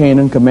forefather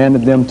Canaan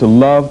commanded them to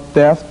love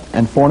theft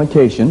and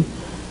fornication,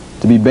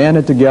 to be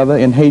banded together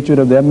in hatred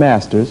of their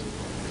masters,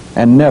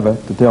 and never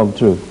to tell the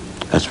truth.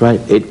 That's right.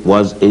 It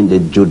was in the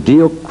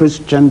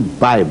Judeo-Christian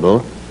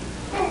Bible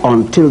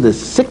until the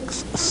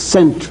 6th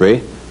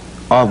century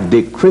of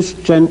the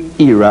Christian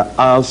era,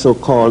 also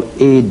called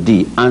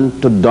AD,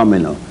 Anno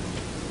Domini.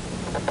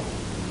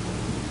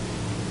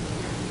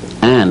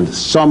 And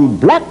some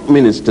black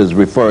ministers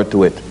refer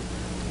to it.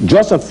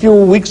 Just a few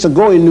weeks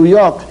ago in New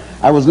York,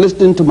 I was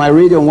listening to my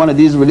radio on one of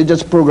these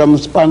religious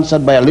programs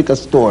sponsored by a liquor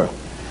store.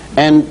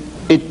 And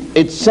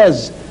it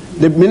says,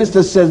 the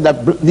minister says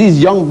that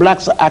these young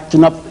blacks are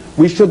acting up.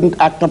 We shouldn't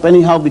act up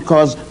anyhow,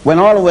 because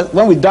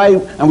when we die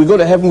and we go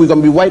to heaven, we're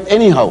going to be white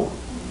anyhow.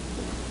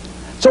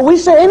 So we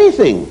say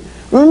anything.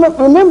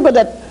 Remember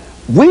that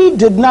we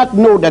did not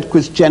know that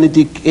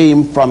Christianity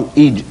came from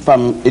Egypt,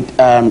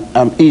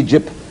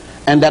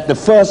 and that the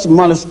first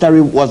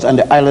monastery was on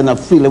the island of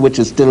Philae, which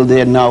is still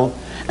there now,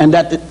 and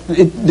that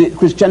the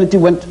Christianity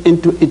went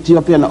into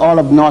Ethiopia and all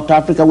of North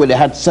Africa, where they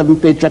had 7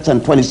 patriarchs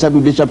and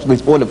 27 bishops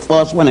before the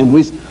first one in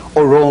Greece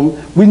or Rome.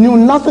 We knew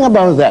nothing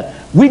about that.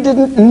 We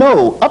didn't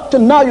know. Up to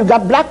now, you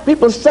got black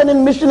people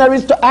sending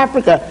missionaries to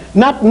Africa,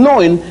 not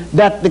knowing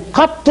that the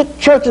Coptic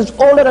church is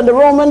older than the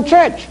Roman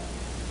church.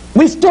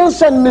 We still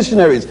send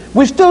missionaries.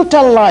 We still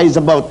tell lies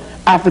about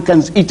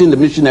Africans eating the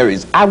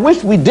missionaries. I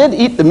wish we did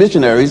eat the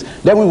missionaries,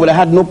 then we would have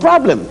had no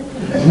problem.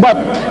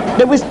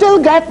 But we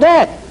still got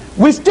that.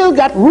 We still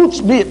got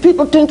roots.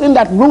 People thinking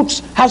that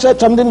roots has had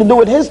something to do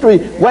with history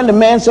when the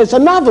man says a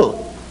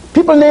novel.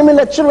 People naming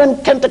their children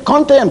Kente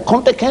Conte and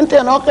Conte Kente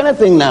and all kind of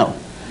thing now.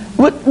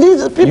 With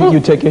these people,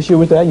 you take issue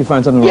with that? You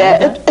find something wrong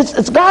with that?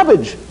 It's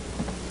garbage.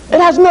 It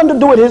has nothing to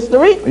do with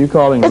history. Are you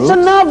calling It's a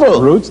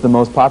novel. Roots, the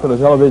most popular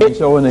television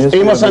show in the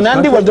history Amos of this and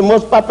Andy country? was the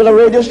most popular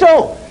radio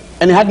show.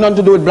 And it had nothing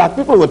to do with black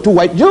people. It were 2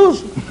 white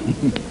Jews.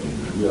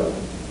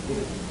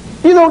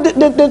 You know,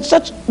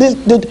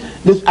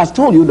 as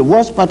told you, the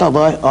worst part of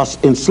our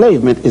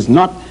enslavement is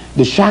not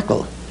the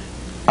shackle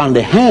on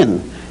the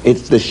hand.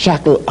 It's the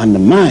shackle on the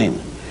mind.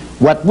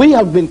 What we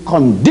have been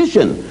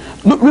conditioned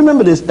Look,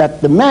 remember this,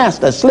 that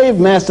the slave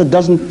master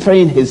doesn't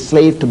train his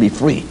slave to be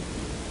free.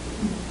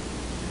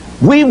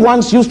 We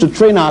once used to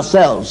train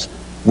ourselves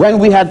when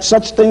we had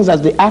such things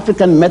as the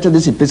African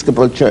Methodist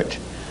Episcopal Church,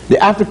 the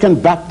African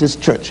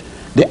Baptist Church,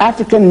 the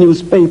African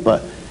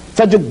newspaper.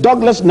 Frederick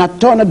Douglass,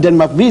 Natona,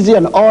 Denmark-Vesey,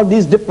 and all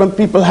these different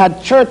people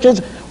had churches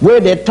where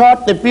they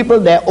taught the people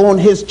their own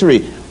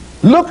history.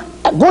 Look,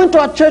 go into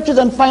our churches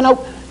and find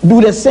out,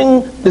 do they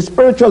sing the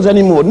spirituals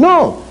anymore?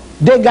 No.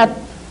 They got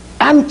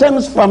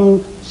anthems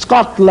from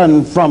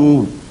Scotland,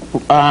 from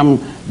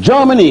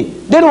Germany.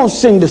 They don't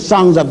sing the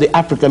songs of the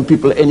African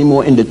people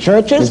anymore in the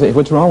churches.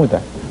 What's wrong with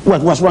that?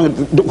 What's wrong?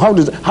 How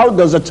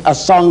does a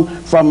song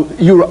from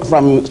Europe,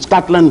 from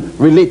Scotland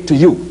relate to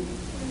you?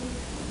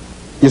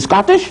 You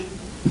Scottish?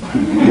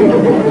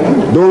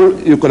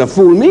 You could have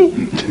fooled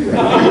me.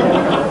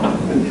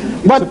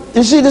 But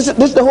you see, this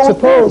is the whole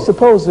thing.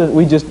 Suppose that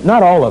we just,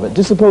 not all of it,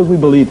 just suppose we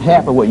believe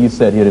half of what you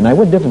said here tonight.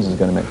 What difference is it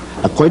going to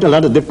make? Quite a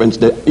lot of difference.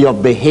 Your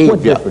behavior.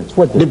 What difference?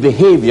 What difference? The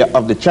behavior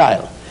of the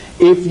child.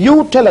 If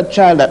you tell a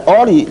child that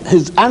all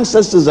his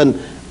ancestors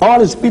and all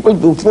his people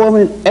before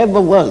him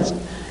ever was,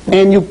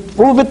 and you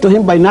prove it to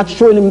him by not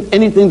showing him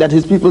anything that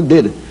his people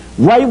did,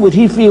 why would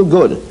he feel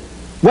good?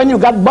 When you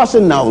got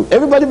busing now,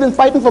 everybody's been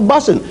fighting for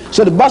busing.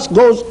 So the bus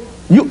goes,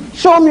 you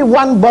show me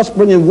one bus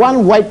bringing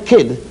one white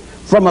kid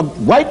from a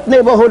white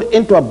neighborhood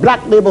into a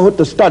black neighborhood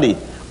to study.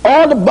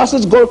 All the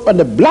buses go from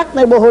the black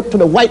neighborhood to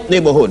the white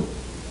neighborhood.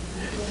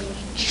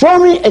 Show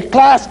me a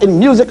class in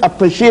music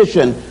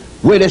appreciation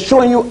where they're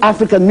showing you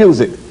African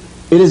music.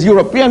 It is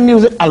European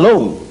music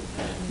alone.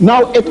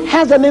 Now it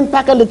has an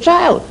impact on the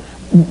child.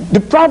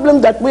 The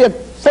problem that we are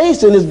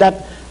facing is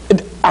that,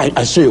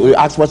 I see you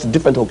ask what's the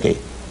difference, okay.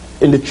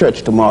 In the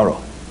church tomorrow,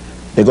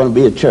 they're going to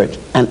be a church,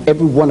 and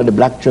every one of the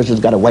black churches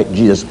got a white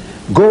Jesus.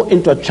 Go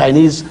into a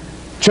Chinese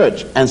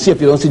church and see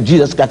if you don't see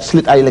Jesus got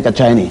slit eye like a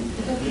Chinese.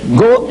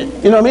 Go,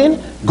 you know what I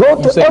mean?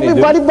 Go to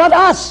everybody but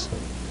us.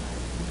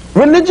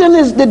 Religion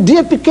is the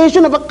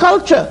deification of a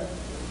culture.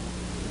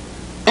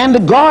 And the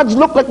gods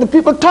look like the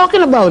people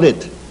talking about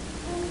it.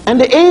 And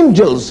the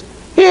angels.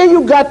 Here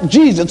you got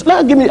Jesus.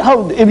 Now give me,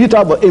 if you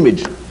talk about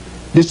image.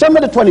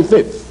 December the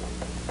 25th,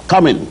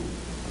 coming.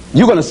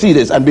 You're going to see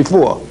this, and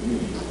before.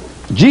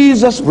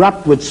 Jesus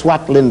wrapped with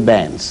swaddling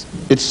bands.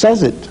 It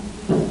says it.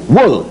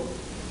 Wool.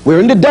 We're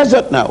in the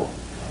desert now.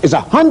 It's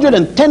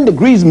 110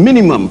 degrees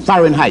minimum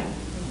Fahrenheit.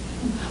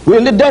 We're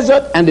in the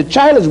desert, and the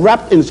child is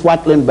wrapped in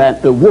swaddling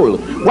band, wool.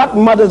 What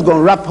mother's going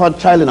to wrap her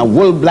child in a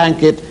wool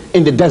blanket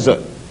in the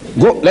desert?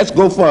 Let's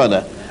go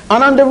further.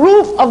 And on the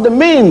roof of the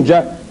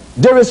manger,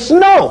 there is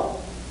snow.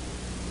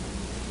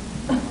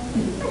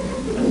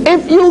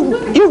 If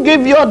you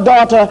give your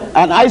daughter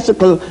an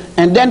icicle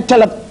and then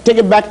tell her, take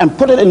it back and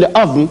put it in the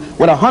oven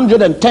with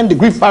 110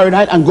 degrees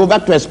Fahrenheit and go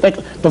back to expect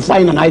to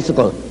find an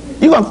icicle,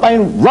 you're going to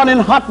find running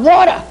hot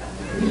water.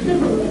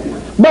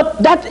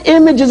 But that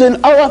image is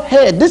in our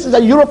head. This is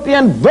a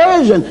European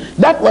version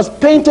that was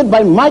painted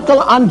by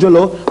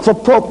Michelangelo for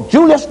Pope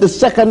Julius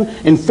II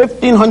in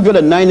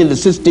 1509 in the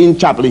Sistine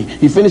Chapel.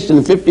 He finished in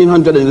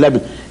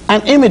 1511.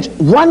 An image,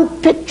 one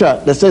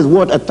picture that says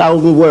worth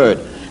 1,000 words.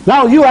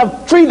 Now you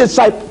have three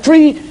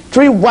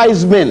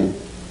wise men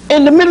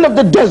in the middle of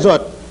the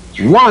desert.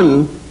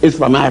 One is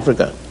from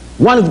Africa.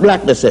 One is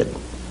black, they said.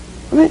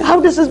 I mean, how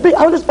this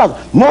possible?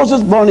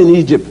 Moses born in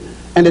Egypt,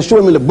 and they show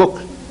him in the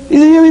book.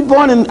 He was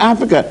born in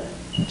Africa.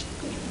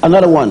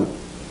 Another one.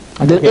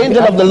 The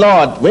angel of the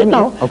Lord, wait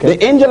now. Okay.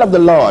 The angel of the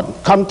Lord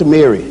come to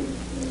Mary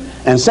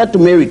and said to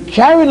Mary,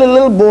 carry the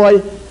little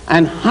boy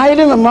and hide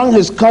him among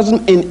his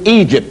cousin in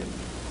Egypt,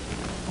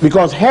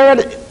 because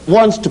Herod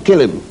wants to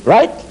kill him,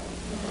 right?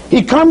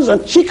 She comes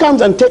and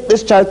takes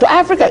this child to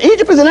Africa.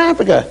 Egypt is in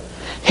Africa.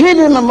 Hid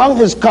him among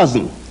his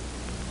cousin.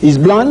 He's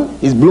blonde,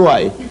 he's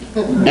blue-eyed,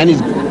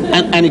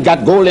 and he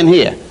got golden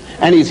hair.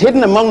 And he's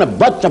hidden among a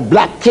bunch of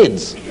black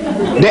kids.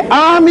 The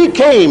army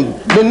came,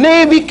 the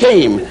navy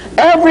came,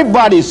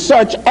 everybody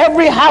searched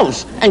every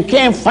house and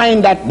can't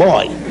find that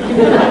boy.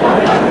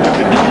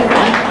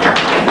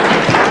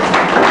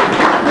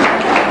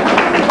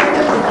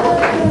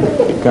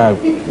 God,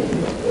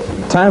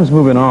 time's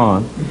moving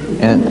on,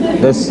 and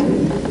there's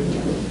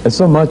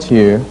so much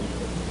here.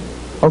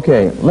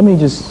 Okay, let me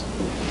just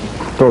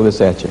throw this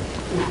at you.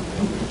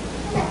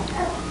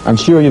 I'm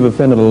sure you've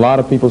offended a lot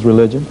of people's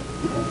religion.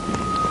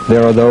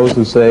 There are those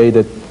who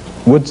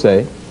would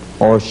say,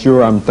 or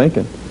sure I'm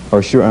thinking,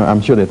 or sure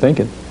I'm sure they're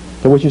thinking,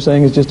 that what you're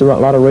saying is just a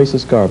lot of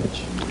racist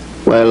garbage.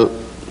 Well,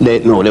 they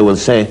will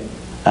say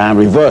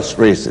reverse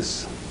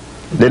racist.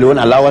 They don't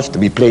allow us to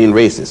be plain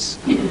racist.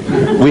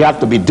 We have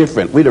to be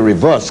different. We're the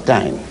reverse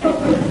kind.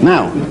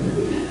 Now,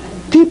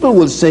 people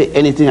will say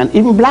anything, and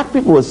even black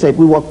people will say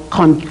we will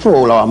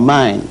control our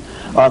mind,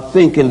 our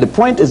thinking. The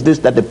point is this,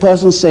 that the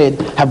person said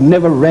have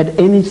never read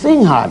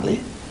anything hardly.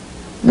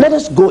 Let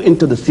us go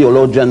into the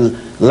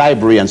theologian's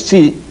library and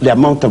see the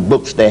amount of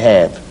books they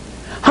have.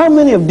 How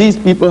many of these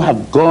people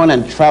have gone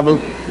and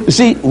traveled? You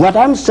see, what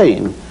I'm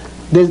saying,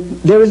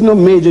 there is no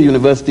major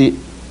university,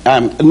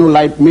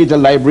 no major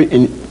library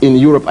in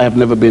Europe I have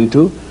never been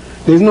to.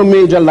 There's no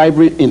major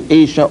library in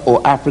Asia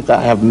or Africa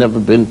I have never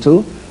been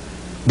to.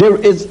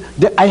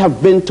 I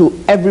have been to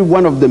every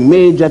one of the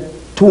major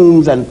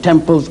tombs and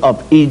temples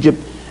of Egypt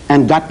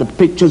and got the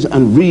pictures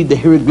and read the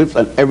hieroglyphs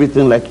and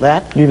everything like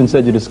that. You even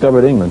said you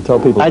discovered England. Tell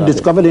people about I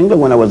discovered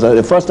England when I was,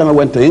 the first time I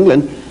went to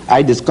England,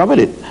 I discovered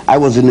it. I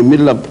was in the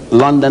middle of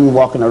London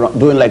walking around,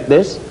 doing like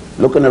this,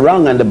 looking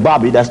around, and the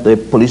Bobby, that's the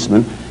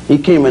policeman, he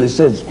came and he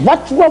says,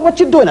 what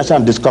you doing? I said,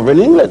 I'm discovering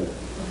England.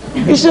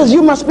 He says,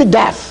 you must be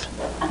deaf.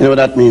 You know what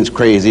that means,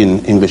 crazy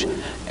in English.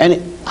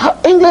 And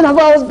England have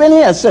always been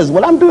here. Says,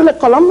 well, I'm doing like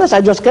Columbus.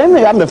 I just came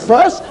here. I'm the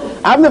first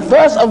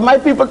of my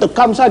people to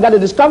come, so I got to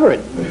discover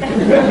it.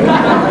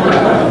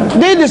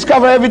 They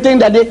discover everything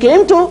that they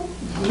came to,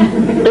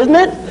 isn't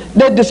it?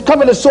 They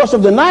discovered the source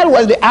of the Nile.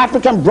 Was the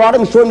African brought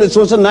them, showing the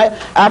source of the Nile.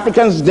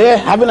 Africans there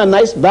having a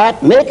nice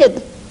bath,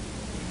 naked.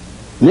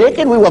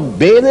 Naked, we were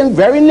bathing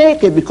very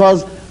naked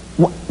because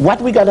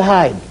what we got to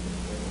hide?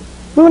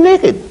 We were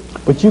naked.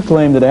 But you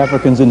claim that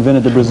Africans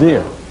invented the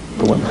brassiere.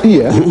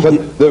 Yeah,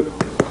 but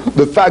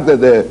the fact that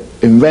they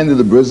invented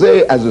the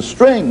brassiere as a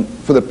string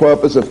for the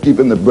purpose of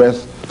keeping the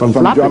breast from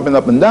jumping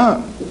up and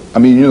down. I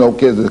mean, you know,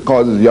 because it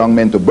causes young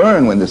men to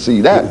burn when they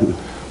see that.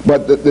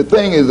 But the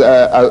thing is,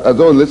 as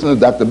I was listening to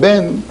Dr.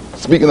 Ben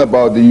speaking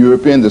about the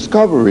European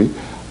discovery,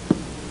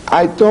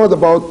 I thought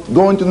about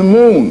going to the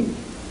moon,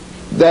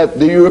 that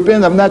the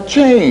Europeans have not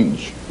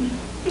changed.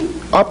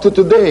 Up to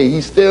today,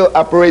 he still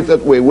operates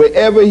that way.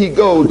 Wherever he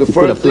goes, the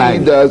first thing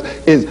he does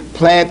is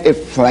plant a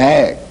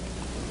flag.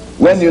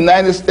 When the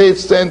United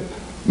States sent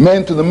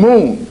men to the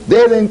moon,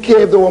 they didn't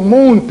care if there were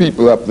moon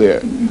people up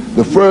there.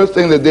 The first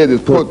thing they did is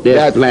put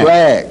that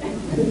flag.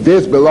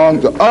 This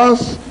belongs to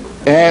us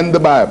and the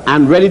Bible.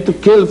 I'm ready to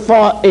kill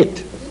for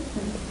it.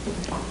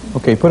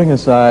 Okay, putting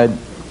aside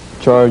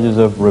charges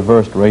of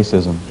reversed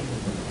racism,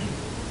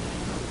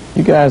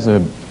 you guys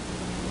are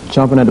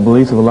chomping at the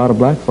beliefs of a lot of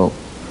black folk.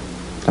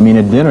 I mean,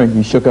 at dinner,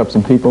 you shook up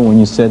some people when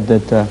you said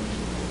that,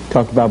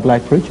 talked about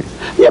black preachers.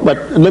 Yeah,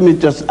 but let me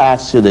just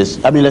ask you this.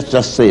 I mean, let's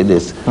just say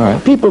this. All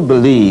right. People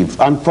believe,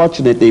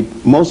 unfortunately,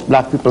 most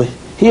black people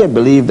here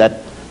believe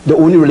that the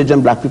only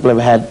religion black people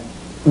ever had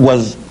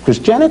was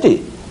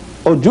Christianity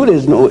or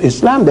Judaism or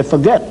Islam. They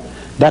forget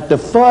that the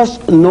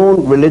first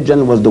known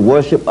religion was the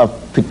worship of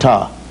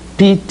Ptah,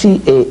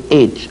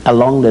 P-T-A-H,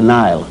 along the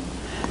Nile.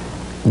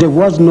 There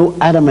was no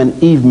Adam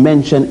and Eve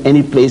mentioned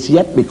any place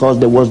yet because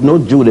there was no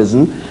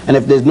Judaism, and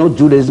if there's no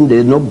Judaism,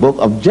 there's no book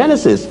of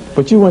Genesis.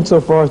 But you went so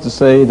far as to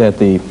say that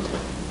the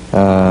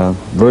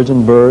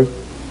virgin birth,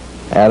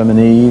 Adam and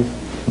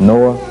Eve,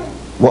 Noah,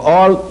 were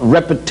all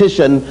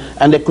repetition,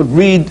 and they could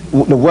read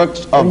the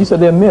works of... You said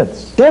they're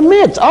myths. They're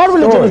myths. All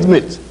religion is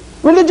myths.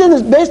 Religion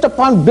is based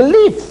upon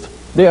belief.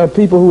 There are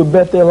people who would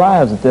bet their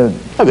lives that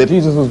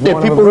Jesus was born There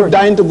are people who are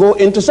dying to go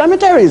into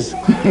cemeteries.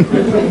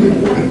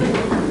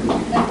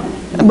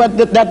 But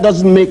that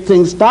doesn't make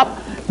things stop.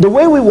 The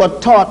way we were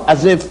taught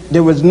as if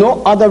there was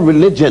no other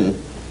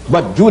religion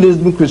but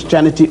Judaism,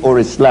 Christianity, or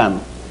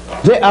Islam.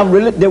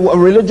 There were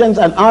religions,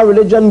 and our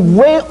religion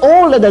way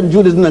older than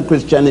Judaism and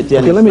Christianity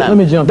and Islam. Let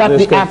me jump that to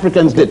this, the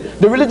Africans did.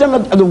 The religion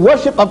of the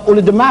worship of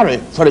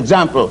Olodumare, for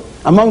example,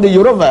 among the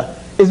Yoruba,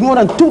 is more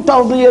than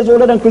 2,000 years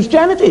older than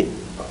Christianity.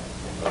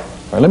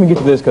 All right, let me get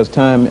to this because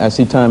I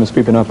see time is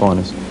creeping up on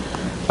us.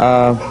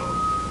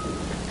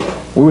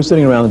 We were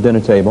sitting around the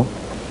dinner table,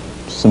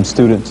 some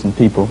students and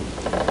people,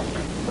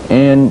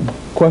 and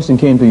question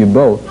came to you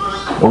both.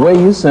 The way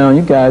you sound,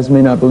 you guys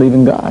may not believe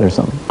in God or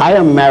something. I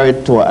am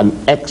married to an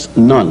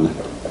ex-nun,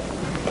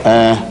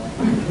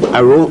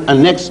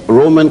 an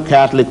ex-Roman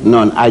Catholic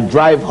nun. I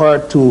drive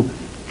her to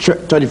church.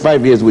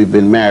 35 years we've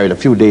been married, a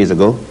few days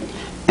ago,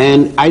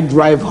 and I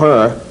drive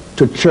her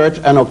to church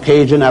on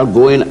occasion. I'll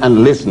go in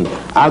and listen.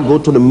 I'll go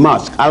to the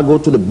mosque. I'll go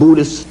to the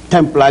Buddhist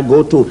temple. I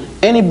go to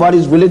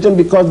anybody's religion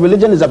because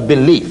religion is a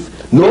belief.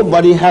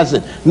 Nobody has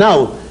it.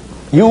 Now,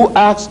 you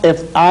ask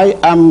if I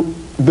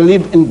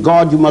believe in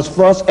God, you must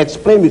first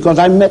explain, because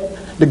I met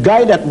the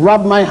guy that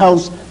robbed my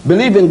house,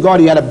 believed in God.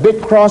 He had a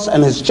big cross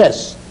on his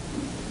chest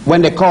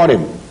when they caught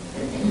him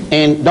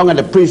and down at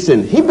the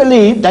prison. He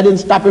believed. That didn't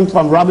stop him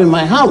from robbing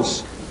my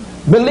house.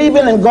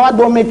 Believing in God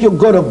don't make you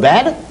good or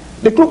bad.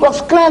 The Ku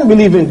Klux Klan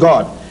believe in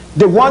God.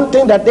 The one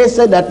thing that they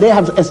said that they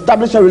have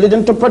established a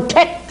religion to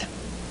protect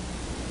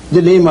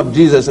the name of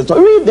Jesus. And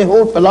so read the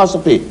whole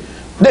philosophy.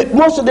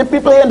 Most of the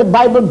people here in the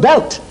Bible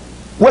Belt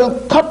will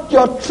cut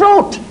your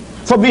throat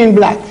for being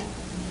black.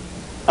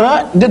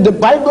 Did the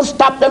Bible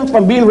stop them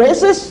from being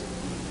racist?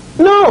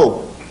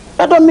 No.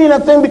 That don't mean a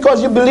thing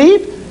because you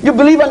believe. You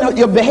believe and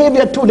your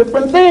behavior are two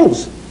different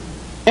things.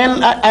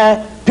 And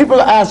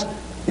people ask,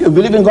 you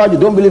believe in God, you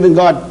don't believe in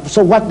God.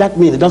 So what that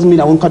mean? It doesn't mean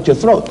I won't cut your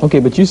throat. Okay,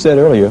 but you said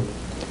earlier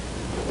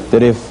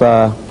that if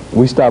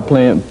we start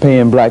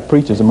paying black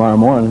preachers tomorrow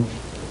morning,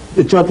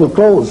 the church will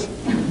close.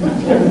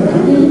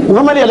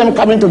 How many of them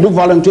come in to do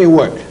volunteer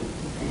work?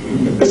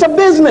 It's a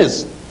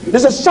business.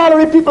 There's a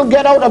salary people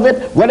get out of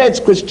it, whether it's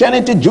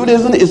Christianity,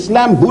 Judaism,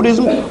 Islam,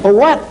 Buddhism, or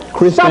what.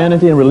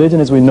 Christianity and religion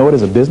as we know it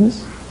is a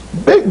business?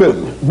 Big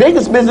business.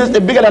 biggest business,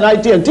 they're bigger than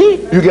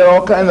IT&T. You get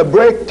all kind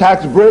of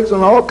tax breaks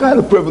and all kind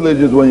of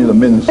privileges when you're the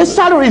minister. His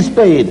salary is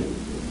paid.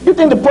 You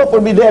think the Pope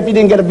would be there if he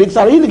didn't get a big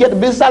salary? He'd get the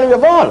biggest salary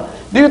of all.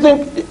 Do you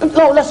think,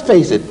 no, let's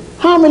face it.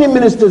 How many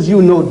ministers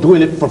you know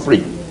doing it for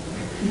free?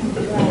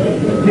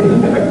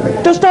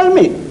 Just tell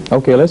me.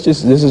 Okay, let's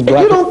just, this is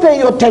black. If you don't pay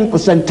your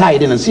 10%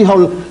 tithing and see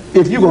how,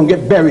 if you're going to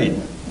get buried,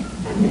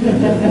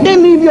 they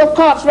leave your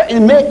cards, it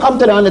may come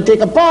to the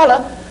undertaker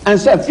parlor and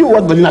say a few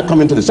words, but you're not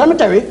coming to the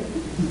cemetery.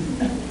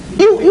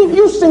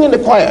 You sing in the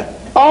choir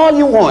all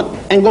you want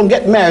and go and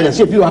get married and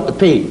see if you have to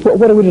pay.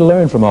 What are we to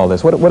learn from all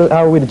this? How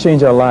are we to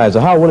change our lives?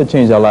 Or how will it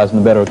change our lives in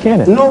the better, or can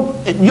it? No,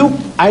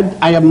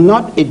 I am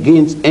not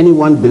against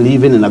anyone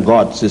believing in a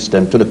God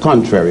system. To the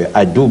contrary,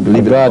 I do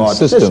believe in a God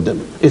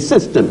system. A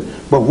system.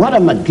 But what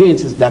I'm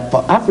against is that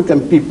for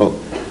African people,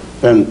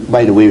 and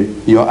by the way,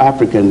 you're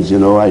Africans, you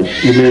know,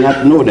 you may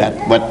not know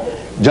that, but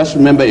just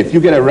remember, if you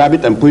get a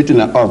rabbit and put it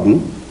in an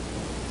oven,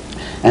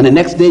 and the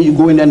next day you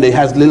go in there and it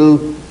has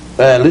little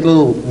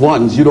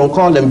ones, you don't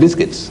call them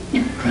biscuits.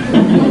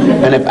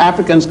 And if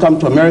Africans come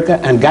to America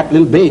and got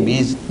little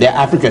babies, they're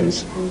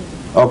Africans.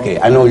 Okay,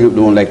 I know you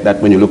don't like that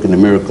when you look in the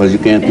mirror because you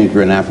can't think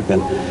you're an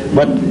African.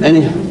 But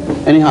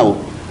anyhow,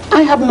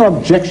 I have no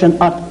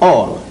objection at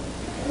all.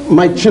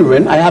 My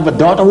children, I have a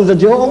daughter who's a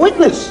Jehovah's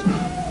Witness.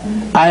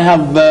 I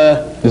have...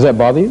 Does that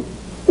bother you?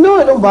 No,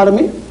 it don't bother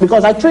me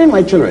because I train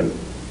my children.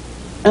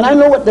 And I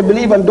know what they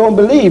believe and don't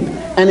believe.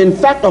 And in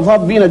fact of her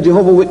being a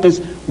Jehovah's Witness,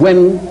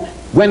 when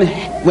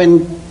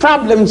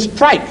problems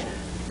strike,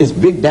 it's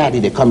Big Daddy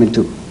they're coming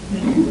to.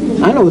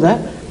 I know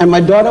that. And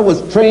my daughter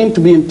was trained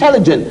to be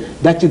intelligent,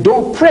 that you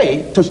don't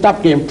pray to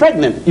stop getting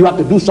pregnant. You have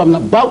to do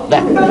something about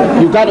that.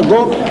 You gotta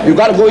go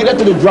either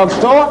to the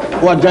drugstore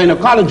or a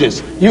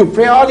gynecologist. You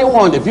pray all you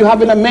want. If you're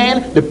having a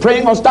man, the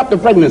praying will stop the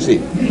pregnancy.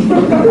 You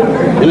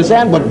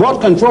understand? But birth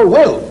control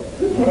will.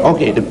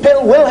 Okay, the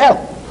pill will help.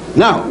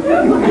 Now,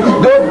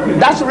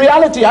 that's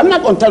reality. I'm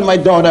not going to tell my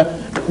daughter,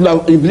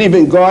 no, you believe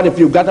in God, if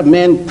you've got a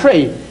man,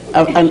 pray,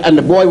 and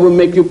the boy will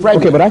make you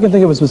pregnant. Okay, but I can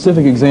think of a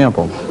specific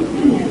example.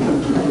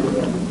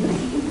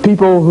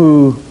 People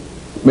who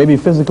may be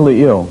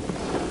physically ill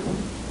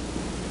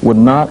would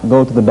not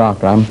go to the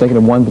doctor. I'm thinking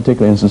of one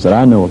particular instance that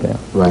I know about.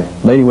 Right.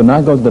 Lady would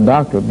not go to the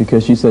doctor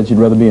because she said she'd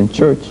rather be in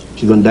church.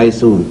 She's going to die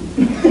soon.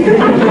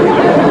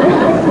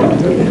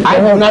 I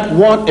do not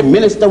want a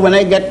minister when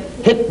I get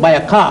hit by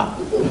a car.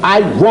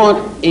 I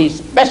want a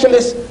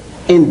specialist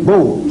in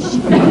bones.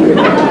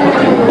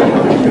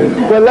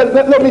 Well,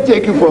 let me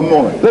take you for a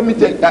moment. Let me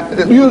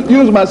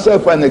use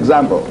myself for an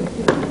example.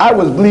 I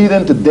was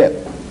bleeding to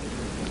death.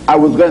 I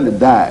was going to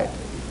die.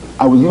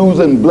 I was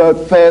losing blood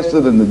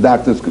faster than the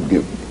doctors could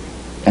give me.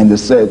 And they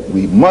said,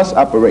 we must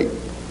operate.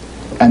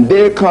 And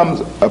there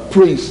comes a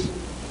priest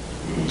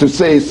to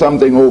say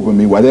something over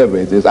me, whatever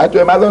it is. I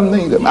told him, I don't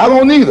need him. I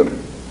don't need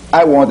him.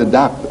 I want a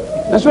doctor.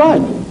 That's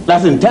right.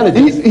 That's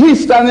intelligence.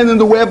 He's standing in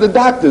the way of the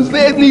doctors.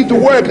 They need to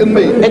work in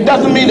me. It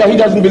doesn't mean that he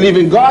doesn't believe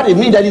in God. It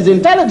means that he's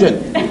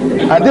intelligent.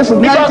 And this is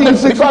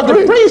 1963. Because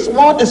the priests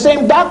want the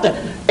same doctor.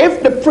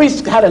 If the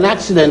priest had an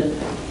accident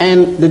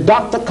and the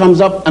doctor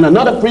comes up and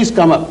another priest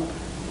come up,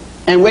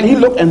 and when he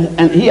look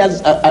and he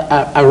has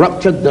a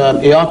ruptured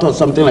aorta or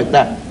something like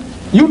that,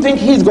 you think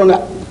he's going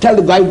to tell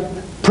the guy,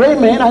 pray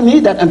man, I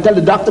need that, and tell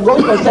the doctor, go,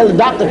 he's going to tell the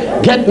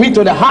doctor, get me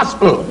to the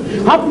hospital.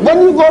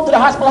 When you go to the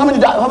hospital,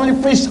 how many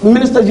priests,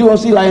 ministers you will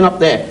see lying up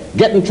there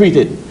getting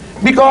treated?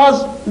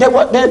 Because they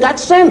got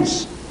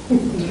sense. You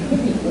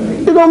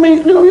know what I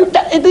mean?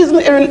 It isn't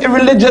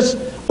irreligious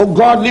or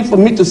godly for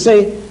me to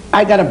say,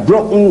 I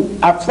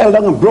fell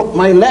down and broke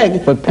my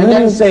leg, and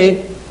then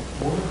say,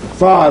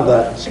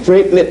 Father,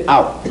 straighten it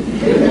out.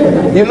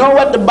 You know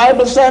what the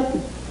Bible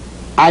said?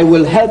 I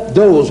will help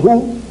those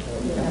who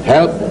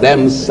help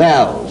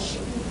themselves.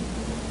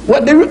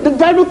 Well, the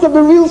Bible could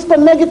be used for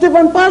negative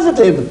and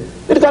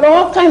positive. It got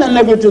all kind of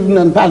negative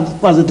and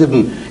positive.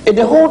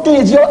 The whole thing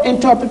is your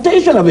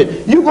interpretation of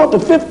it. You go to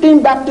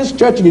 15 Baptist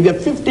church and you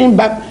get 15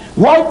 Baptist.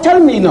 Why tell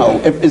me now,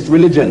 if it's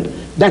religion,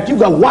 that you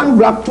got one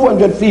block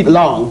 200 feet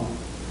long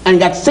and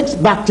got 6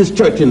 Baptist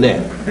church in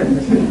there?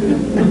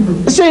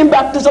 The same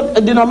Baptist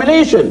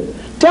denomination.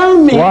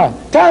 Tell me why,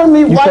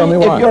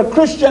 if you're a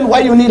Christian, why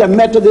you need a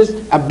Methodist,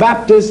 a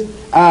Baptist,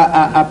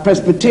 a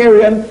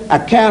Presbyterian, a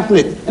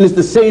Catholic, and it's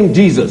the same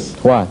Jesus.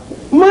 Why?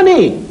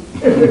 Money.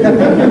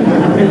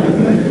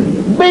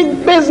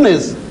 Big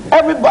business.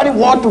 Everybody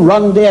want to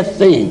run their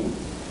thing.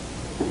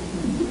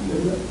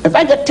 If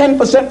I get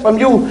 10% from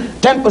you,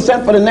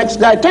 10% for the next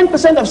guy,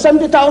 10% of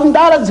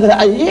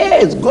 $70,000 a year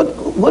is good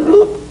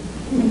loot.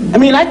 I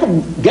mean, I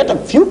could get a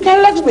few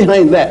Cadillacs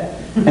behind that,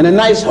 and a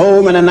nice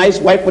home, and a nice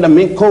wife with a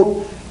mink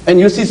coat, and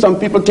you see some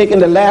people taking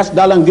the last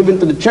dollar and giving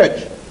to the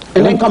church,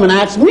 and then come and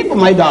ask me for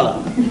my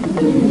dollar.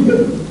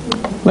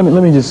 Let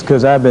me just,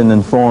 because I've been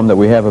informed that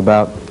we have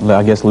about,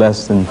 I guess,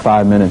 less than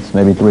 5 minutes,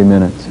 maybe 3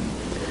 minutes.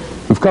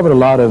 We've covered a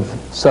lot of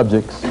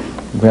subjects.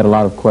 We've had a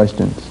lot of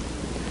questions.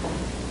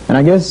 And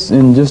I guess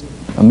in just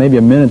maybe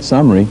a minute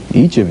summary,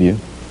 each of you,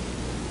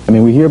 I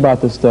mean, we hear about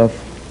this stuff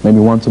maybe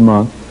once a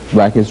month,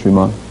 Black History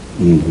Month.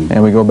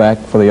 and we go back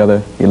for the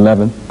other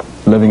 11,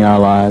 living our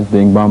lives,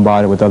 being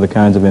bombarded with other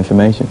kinds of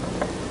information.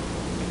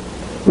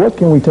 What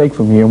can we take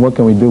from here, and what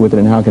can we do with it,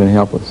 and how can it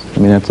help us? I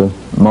mean, that's a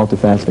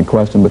multifaceted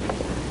question, but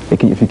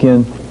if you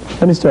can,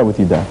 let me start with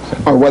you, Doc.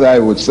 What I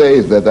would say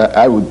is that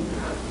I would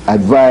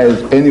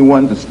advise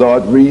anyone to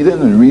start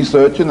reading and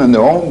researching on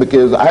their own,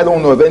 because I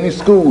don't know of any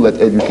school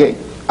that educates.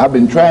 I've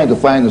been trying to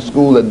find a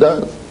school that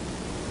does.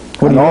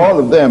 And all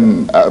of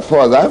them, as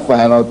far as I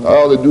find out,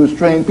 all they do is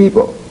train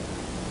people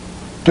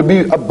to be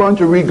a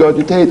bunch of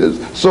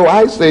regurgitators. So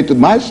I say to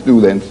my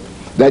students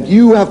that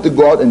you have to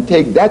go out and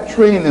take that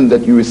training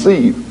that you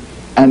receive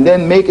and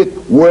then make it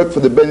work for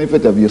the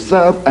benefit of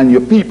yourself and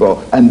your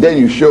people, and then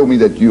you show me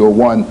that you are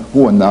one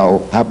who are now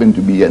happen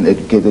to be an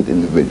educated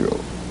individual.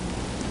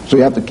 So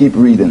you have to keep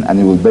reading, and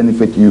it will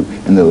benefit you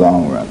in the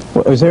long run.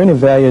 Well, is there any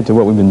value to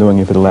what we've been doing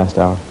here for the last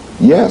hour?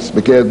 Yes,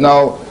 because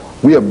now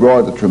we have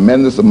brought a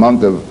tremendous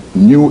amount of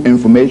new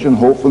information,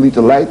 hopefully,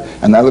 to light,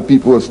 and other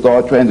people will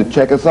start trying to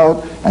check us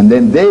out, and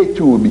then they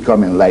too will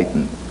become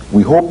enlightened.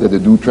 We hope that they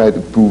do try to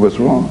prove us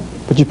wrong.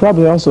 But you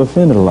probably also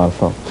offended a lot of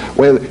folks.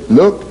 Well,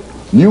 look,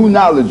 new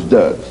knowledge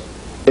does.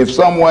 If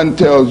someone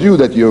tells you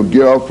that your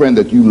girlfriend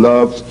that you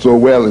love so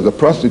well is a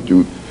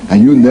prostitute,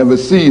 and you never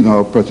seen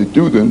her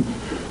prostituting,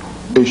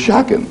 it's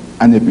shocking.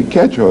 And if you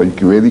catch her,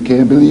 you really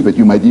can't believe it.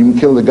 You might even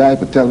kill the guy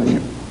for telling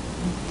you.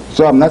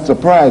 So I'm not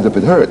surprised if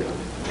it hurt,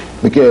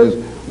 because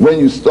when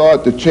you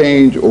start to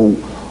change or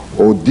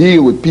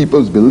deal with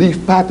people's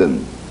belief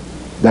pattern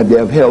that they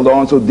have held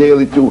on so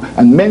dearly to,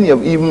 and many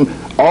have even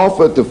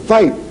offered to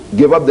fight,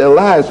 give up their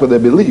lives for their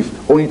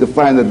belief, only to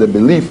find that the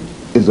belief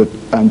is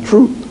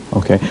untruth.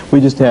 Okay,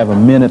 we just have a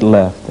minute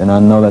left, and I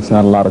know that's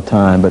not a lot of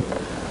time, but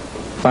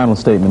final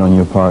statement on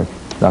your part,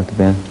 Dr.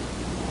 Ben.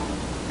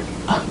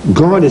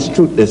 God is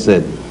truth, they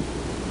said,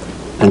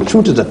 and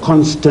truth is a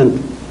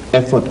constant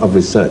effort of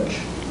research.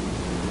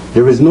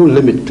 There is no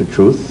limit to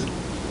truth,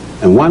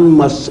 and one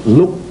must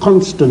look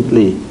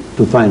constantly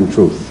to find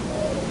truth.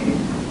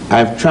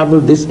 I've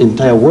traveled this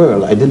entire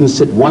world. I didn't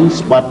sit one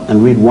spot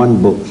and read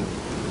one book.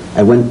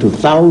 I went to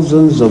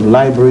thousands of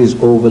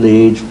libraries over the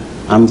age.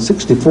 I'm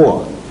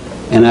 64,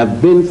 and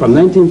I've been, from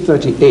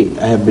 1938,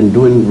 I have been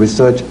doing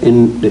research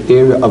in the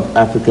area of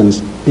African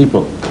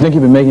people. Think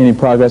you've been making any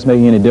progress,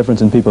 making any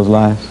difference in people's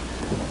lives?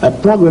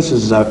 Progress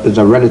is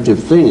a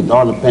relative thing. It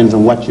all depends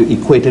on what you're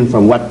equating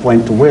from what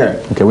point to where.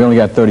 Okay, we only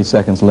got 30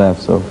 seconds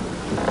left, so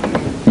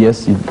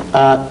yes?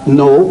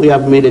 No, we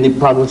haven't made any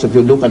progress if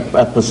you look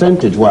at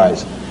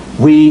percentage-wise.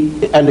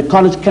 And the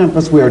college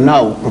campus we are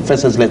now,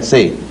 professors, let's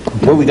say,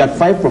 where we got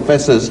 5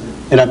 professors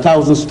in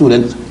 1,000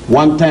 students.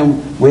 One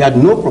time we had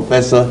no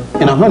professor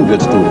in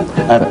 100 students.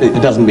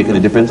 It doesn't make any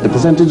difference. The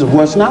percentage is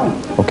worse now.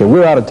 Okay,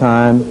 we're out of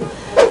time,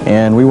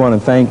 and we want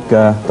to thank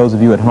those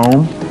of you at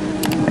home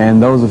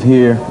and those of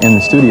here in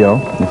the studio.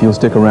 If you'll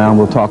stick around,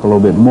 we'll talk a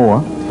little bit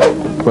more.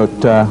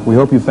 But we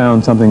hope you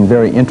found something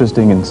very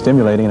interesting and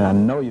stimulating, and I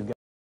know you've got